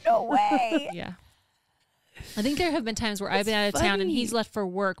 Oh, no way. Yeah. I think there have been times where I've been out of town and he's left for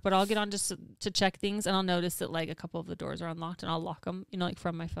work, but I'll get on just to check things, and I'll notice that like a couple of the doors are unlocked, and I'll lock them, like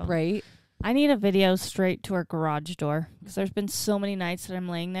from my phone. Right. I need a video straight to our garage door because there's been so many nights that I'm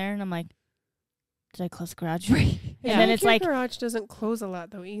laying there and I'm like, did I close the garage door? Right. And then it's your like garage doesn't close a lot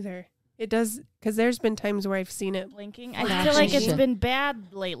though either. It does because there's been times where I've seen it. blinking. I Flashing. feel like it's been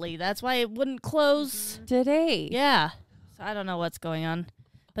bad lately. That's why it wouldn't close. Today. Yeah. So I don't know what's going on.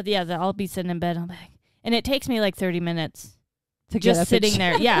 But yeah, I'll be sitting in bed. I'm like, and it takes me like 30 minutes To get up just and sitting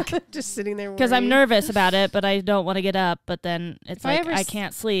there. Yeah. Just sitting there Because I'm worrying. nervous about it, but I don't want to get up. But then it's If I like ever I s-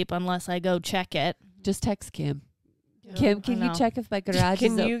 can't sleep unless I go check it. Just text Kim. Yeah. Kim, can I you know. check if my garage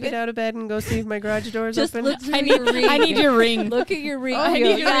Can is you open? get out of bed and go see if my garage door is Just open? look through I your ring. I need your ring. Look at your ring. I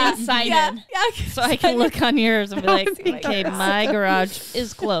need your ring sign in. Yeah. So I can look on yours and be like, See okay, yours. my garage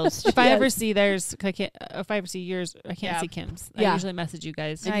is closed. If I Yes. ever see theirs, 'cause I can't. If I ever see yours, I can't Yeah. see Kim's. Yeah. I usually message you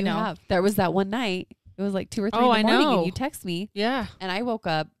guys. And I you know. have. There was that one night. It was like 2 or 3 Oh, in the I morning, know. and you text me, Yeah. and I woke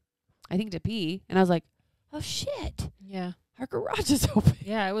up, I think to pee, and I was like, "Oh shit, Yeah. our garage is open."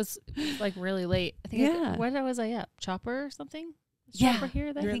 Yeah. It was like really late. I think. Yeah. What was I up? Chopper or something? Was Yeah. Chopper here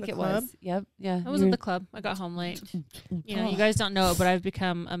I then? You're at think the it club? was. Yep. Yeah. I was at the club. I got home late. You know, you guys don't know it, but I've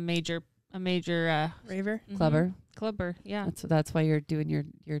become a major Raver. Clubber. Clubber. Yeah. That's why you're doing your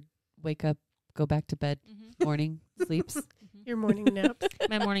wake up, go back to bed, Mhm. morning sleeps. Your morning nap.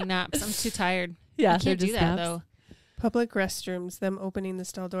 My morning naps. I'm too tired. Yeah, I can't do that though. Public restrooms, them opening the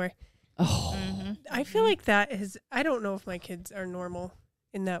stall door. Oh, Mm-hmm. I feel like that is, I don't know if my kids are normal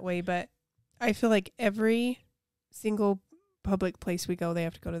in that way, but I feel like every single public place we go, they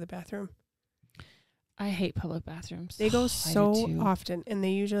have to go to the bathroom. I hate public bathrooms. They go do so too. often and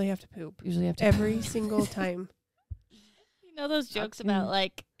they usually have to poop usually have to every single time. You know those jokes about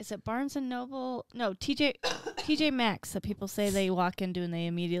like, is it Barnes and Noble? No, TJ Maxx that people say they walk into and they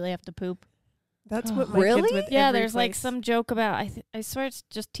immediately have to poop. That's what my Really? kids with Yeah, every there's like place. some joke about. I swear it's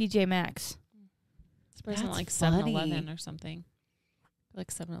just TJ Maxx. It's probably something That's like funny. 7-Eleven or something.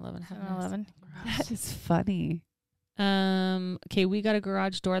 Like 7-Eleven. have this. 7-Eleven. That is funny. Okay, we got a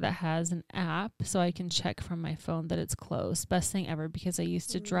garage door that has an app, so I can check from my phone that it's closed. Best thing ever, because I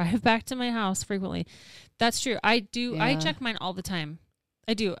used to drive back to my house frequently. That's true. I do. I Yeah. check mine all the time.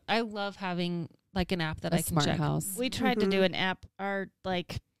 I do. I love having like an app that A I can smart check. house. We tried to do an app. Our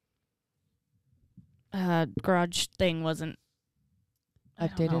like garage thing wasn't I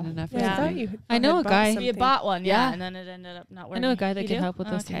don't Updated know. enough. Yeah, Yeah. I thought you I know had a bought guy. We something. had bought one, yeah, Yeah. and then it ended up not I working. know a guy that You can do? help with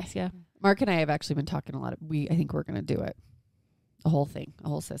those Okay. things. Yeah. Mark and I have actually been talking a lot. I think we're going to do it. A whole thing, a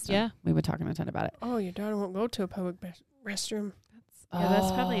whole system. Yeah. We've been talking a ton about it. Oh, your daughter won't go to a public restroom. Yeah,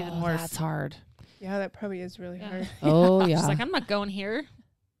 that's probably even Oh, worse. That's hard. Yeah, that probably is really Yeah. hard. Oh, She's yeah. like, I'm not going here.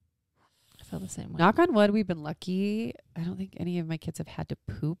 I feel the same way. Knock on wood, we've been lucky. I don't think any of my kids have had to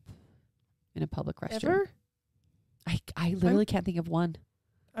poop in a public restroom. Ever? I literally can't think of one.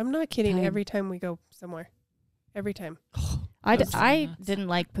 I'm not kidding. Time. Every time we go somewhere. Every time. I That's nuts. didn't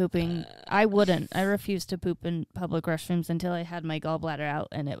like pooping. I wouldn't. I refused to poop in public restrooms until I had my gallbladder out,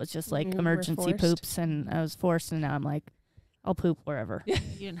 and it was just like You were emergency forced? poops, and I was forced, and now I'm like, I'll poop wherever. You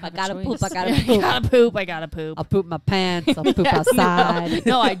didn't I have a gotta choice. poop. I gotta I poop. gotta poop. I gotta poop. I'll poop my pants. I'll poop Yeah, outside.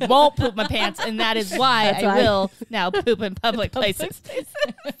 No, I won't poop my pants, and that is why That's I why. will now poop in public places.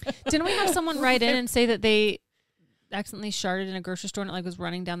 Didn't we have someone write in and say that they accidentally sharted in a grocery store and it like was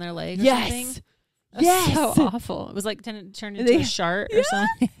running down their leg or something? Yes. That was Yes. so awful. It was like turned into a shart or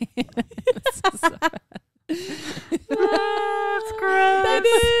something. That's gross. That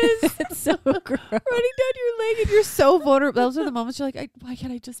is. It's so gross. Running down your leg and you're so vulnerable. Those are the moments you're like, why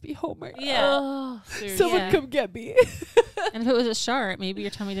can't I just be home right now? Yeah. Someone Yeah. come get me. And if it was a shart, maybe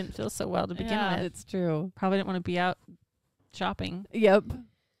your tummy didn't feel so well to begin Yeah. with. It's true. Probably didn't want to be out shopping. Yep.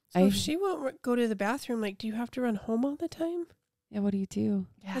 So if she won't go to the bathroom, like, do you have to run home all the time? Yeah, what do you do?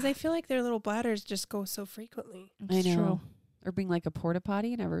 Because I feel like their little bladders just go so frequently. I know. Or being like a porta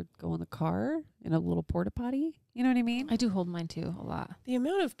potty and ever go in the car in a little porta potty. You know what I mean? I do hold mine too a lot. The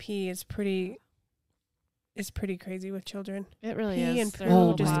amount of pee is pretty crazy with children. It really Pee is. and Their poo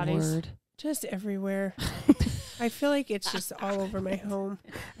little just- bodies. word. Just everywhere. I feel like it's just all over my home.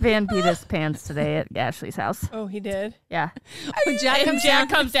 Van peed his pants today at Ashley's house. Oh, he did? Yeah. When Jack And Jack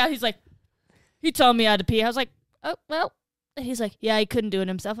comes down, he's like, he told me I had to pee. I was like, oh, well. And he's like, yeah, he couldn't do it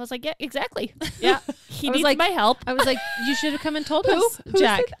himself. I was like, yeah, exactly. Yeah. He I was needs like- my help. I was like, you should have come and told Who? us, Who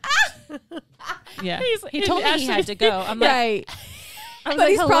Jack. Yeah. He's- He told me he Ashley- had to go. I'm like, Right. I was But like,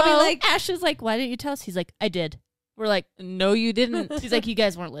 he's probably hello? like, Ashley's like, why didn't you tell us? He's like, I did. We're like, no, you didn't. he's like, you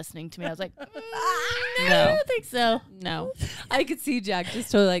guys weren't listening to me. I was like, I No. don't think so. No. I could see Jack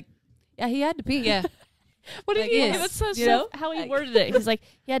just totally like, yeah, he had to pee. Yeah. What did Like, he? yes, It was so you know? how he worded it. He's like,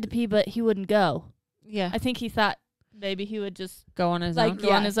 he had to pee, but he wouldn't go. Yeah. I think he thought maybe he would just. Go on his Like, own. Go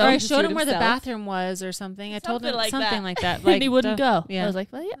on his Or own. I Just do showed it him where the himself. bathroom was or something. I told Something him like something that. like that. And he wouldn't go. Yeah. I was like,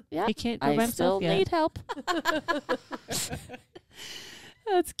 well, yeah. He can't go by I himself still yet. need help.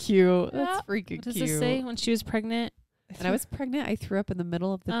 That's cute. Yeah. That's freaking What does cute. this say? When she was pregnant? When I was pregnant, I threw up in the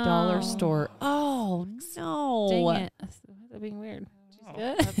middle of the dollar Oh. store. Oh, no. Dang it. That's being weird.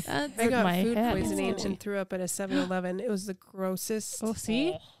 Good. That's I got my food head. poisoning and threw up at a 7-Eleven. It was the grossest. Oh,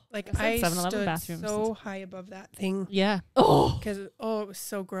 see? Like, I've I had 7-Eleven stood bathrooms. so high above that thing. Yeah. Oh. Because, it was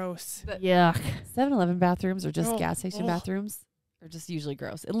so gross. Yuck. 7-Eleven bathrooms or just Oh, gas station oh. bathrooms are just usually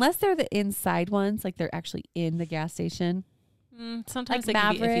gross. Unless they're the inside ones, like they're actually in the gas station. Sometimes Like they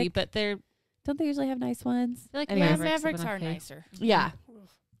can be Maverick. iffy, but they're Don't they usually have nice ones? I feel like Anyways. Mavericks, Mavericks have are been okay. nicer. Yeah.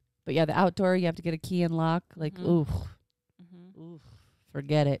 But yeah, the outdoor, you have to get a key and lock. Like, Mhm. ooh, Mhm.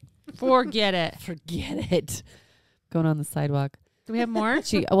 forget it. Forget it. Forget it. Going on the sidewalk. Do we have more?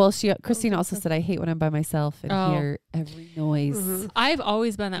 Christine also said, I hate when I'm by myself and Oh. hear every noise. Mhm. I've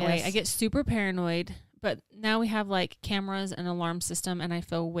always been that way. Yes. I get super paranoid, but now we have like cameras and alarm system, and I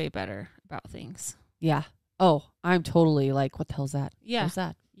feel way better about things. Yeah. Oh, I'm totally like, what the hell's that? Yeah. What's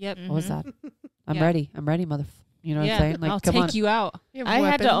that? Yep. What was that? I'm Yeah. ready. I'm ready, mother. You know what yeah. I'm saying? Like, I'll come take on. you out. You have I had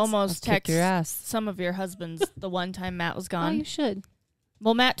to weapons. I'll almost kick text your ass. some of your husbands the one time Matt was Oh, gone. you should.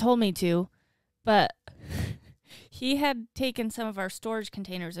 Well, Matt told me to, but he had taken some of our storage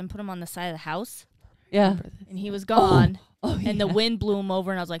containers and put them on the side of the house, Yeah. and he was gone, Oh, and the wind blew him over,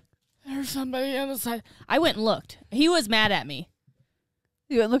 and I was like, there's somebody on the side. I went and looked. He was mad at me.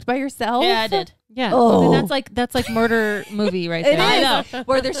 You went and looked by yourself? Yeah, I did. Yeah. Oh. And that's like murder movie right It there. I is.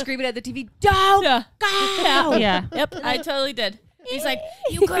 Where they're screaming at the TV, don't Yeah. go. Yeah. Yep, I totally did. He's like,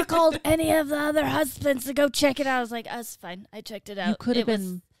 you could have called any of the other husbands to go check it out. I was like, that's fine. I checked it out. You could have It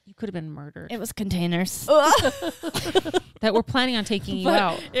been. You could have been murdered. It was containers. That we're planning on taking you But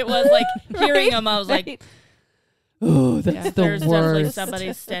out. It was like hearing him. I was like, Oh, that's Yeah. the there's definitely worst.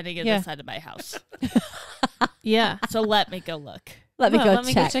 somebody standing in Yeah. the side of my house. Yeah. So let me go look. Let me Well, go let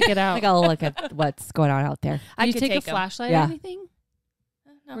me check. go check it out. I gotta look at what's going on out there. I Did you could take a take 'em. flashlight Yeah. or anything?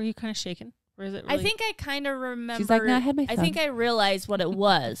 No. Were you kind of shaken? Or is it? I Really? think I kind of remember. She's like, no, I had my I thumb. think I realized what it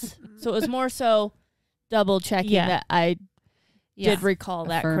was. So it was more so double checking Yeah. that I Yeah. did recall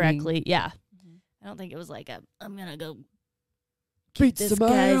that Affirming. correctly. Yeah. Mhm. I don't think it was like I'm going to go Beat this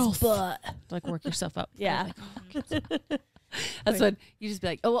somebody guy's else. butt. like work yourself up. Yeah. That's when you just be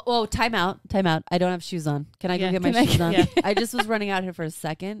like, oh, time out. I don't have shoes on. Can I go Yeah. get my Can I- shoes on? yeah. I just was running out here for a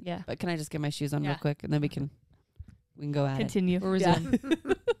second. Yeah. But can I just get my shoes on Yeah. real quick and then we can go at Continue. We'll Yeah. resume.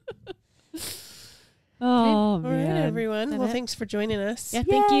 Oh, All man. right, everyone. That Well, it? thanks for joining us. Yeah,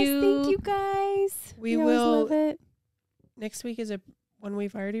 Yes, thank you. Thank you, guys. We always will- love it. Next week is a one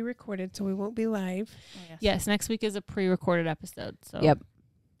we've already recorded, so we won't be live. Yes, next week is a pre-recorded episode. So Yep.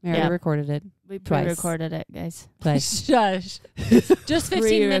 We already Yeah. recorded it. We Twice. pre-recorded it, guys. Twice. Shush. Just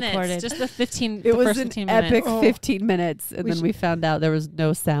 15 minutes. Pre-recorded. Just the 15. It the was first an 15 epic minutes. Oh. 15 minutes, and We then should- we found out there was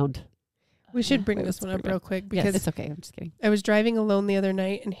no sound. We should bring Wait, this what's one up pretty real quick Yes, because it's okay. I'm just kidding. I was driving alone the other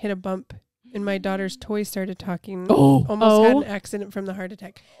night and hit a bump, and my daughter's toy started talking. Oh. Almost had Oh. an accident from the heart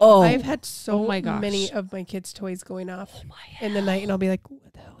attack. Oh. I've had so Oh my gosh. many of my kids' toys going off in the night, and I'll be like,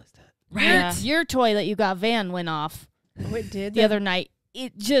 "What the hell is that?" Yeah. Your toy that you got, Van, went off Oh, it did the other night.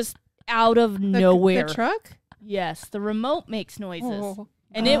 It just out of The- nowhere. The truck. Yes, the remote makes noises. Oh.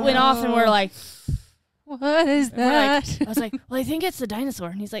 And it went off, and we're like, What is we're like, that? I was like, well, I think it's the dinosaur.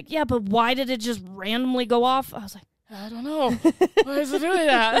 And he's like, yeah, but why did it just randomly go off? I was like, I don't know. Why is it doing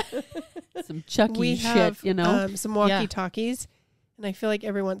that? Some Chucky We shit, have you know? some walkie talkies, and I feel like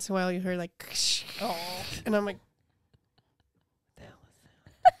every once in a while you hear like, and I'm like, what the hell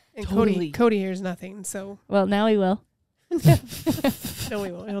is that? And Totally. Cody hears nothing, so Well, now he will. no,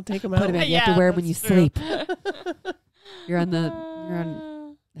 we won't. It'll take him Put out. him in. You have to Yeah, wear them when you that's true. sleep. You're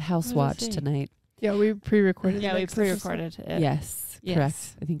on house Let me watch see. tonight. Yeah, we pre-recorded. Yeah, the we next episode. pre-recorded it. Yes, Yes. correct.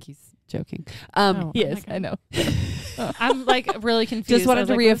 I think he's joking. Oh, Yes, my I God. know. I'm like really confused. Just I wanted was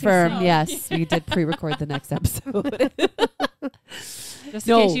to like, what's he reaffirm. saying? Yes, we did pre-record the next episode. Just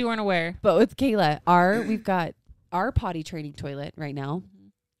No. in case you weren't aware. But with Kayla, we've got our potty training toilet right now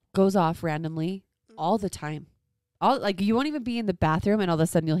goes off randomly all the time. All like you won't even be in the bathroom, and all of a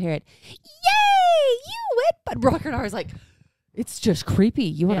sudden you'll hear it. Yay! You wet butt. Rocker and I was like, it's just creepy.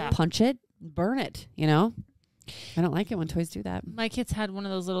 You want to Yeah. punch it, burn it. You know. I don't like it when toys do that. My kids had one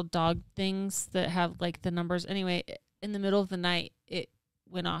of those little dog things that have like the numbers. Anyway, in the middle of the night, it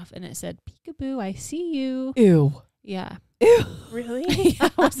went off and it said, "Peekaboo, I see you." Ew. Yeah. Ew. Really?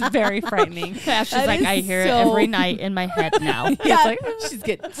 It was very frightening. She's That like, is I hear so- it every night in my head now. Yeah, it's like she's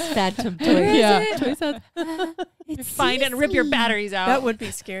getting phantom toys. Yeah. Toy sounds. Find it and rip your batteries out. That would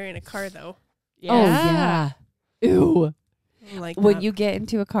be scary in a car, though. Oh yeah. Ew. Like When that. you get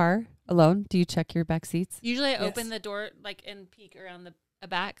into a car alone, do you check your back seats? Usually I Yes. open the door like and peek around the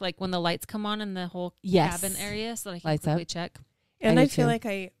back, like when the lights come on in the whole Yes. cabin area, so that I can Lights quickly up. check. and I I do feel too.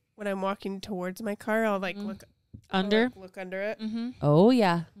 like when I'm walking towards my car, I'll like Mm. look Under. look under it. Mm-hmm. Oh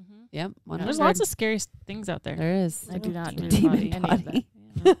yeah. Mm-hmm. Yep. There's lots of scary things out there. There is. I do not do Demon any of that.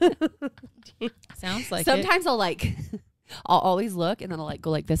 potty. Sounds like it. Sometimes I'll like, I'll always look and then I'll like go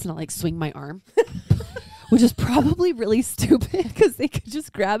like this and I'll like swing my arm, which is probably really stupid because they could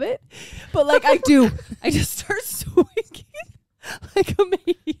just grab it. But like I do, I just start swinging like a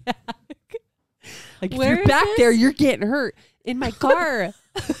maniac. Like Where if you're is back this? there, you're getting hurt in my car.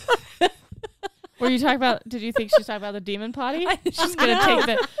 Were you talking about, did you think she was talking about the demon potty? She's going to take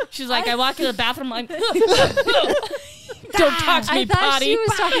the, she's like, I walk in the bathroom, like, don't talk to me, I thought potty. she was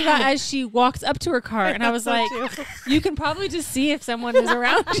talking about as she walks up to her car, and I was like, you can probably just see if someone is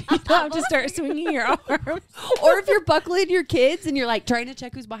around you. You don't have to start swinging your arm. Or if you're buckling your kids and you're like trying to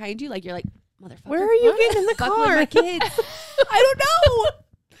check who's behind you, like you're like, motherfucker. Where are you what? getting in the Buckling car? my kids. I don't know.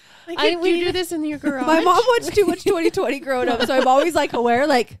 Like, you do this in your garage. My mom watched too much 2020 growing up, so I'm always like aware,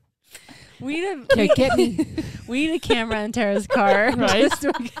 like, We need okay, get me. we need a camera in Tara's car, right? Just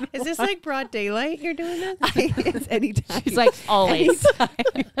so we can- Is this like broad daylight? You're doing this? It's anytime. She's like, always.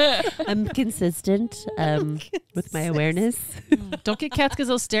 I'm consistent with my awareness. Don't get cats because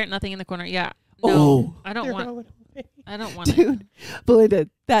they'll stare at nothing in the corner. Yeah. No, Oh. I don't They're want. going away. I don't want it. Dude, Belinda,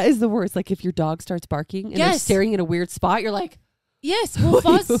 that is the worst. Like if your dog starts barking and they're Yes. staring in a weird spot, you're like, Yes. Well, What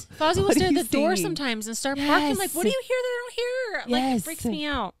are you- Fozzie will what are stare at you the door seeing? sometimes and start barking. Like, Yes. what do you hear that I don't hear? Like, Yes. it freaks me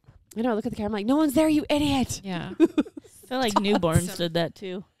out. you know, I look at the camera, I'm like, no one's there, you idiot. Yeah. I feel like newborns did that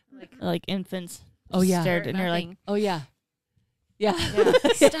too. Like infants. Oh, yeah. Stared and you're like, Nothing. Oh, yeah. Yeah. Yeah.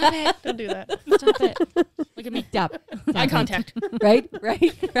 Stop it. Don't do that. Stop it. look at me. Stop. Eye contact. Right?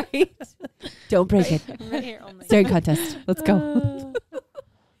 Right? Don't break it. Right here only. Staring contest. Let's go. All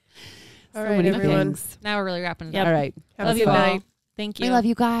So right, many everyone. things. Now we're really wrapping it Yep. up. All right. Have Love a you good all. night. Thank you. I love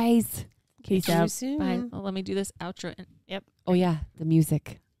you guys. Peace See you out. soon. Bye. Well, let me do this outro. Yep. Oh, yeah. The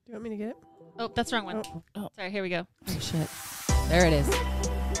music. Do you want me to get it? Oh, that's the wrong one. Oh. Sorry. Here we go. Oh, shit. There it is.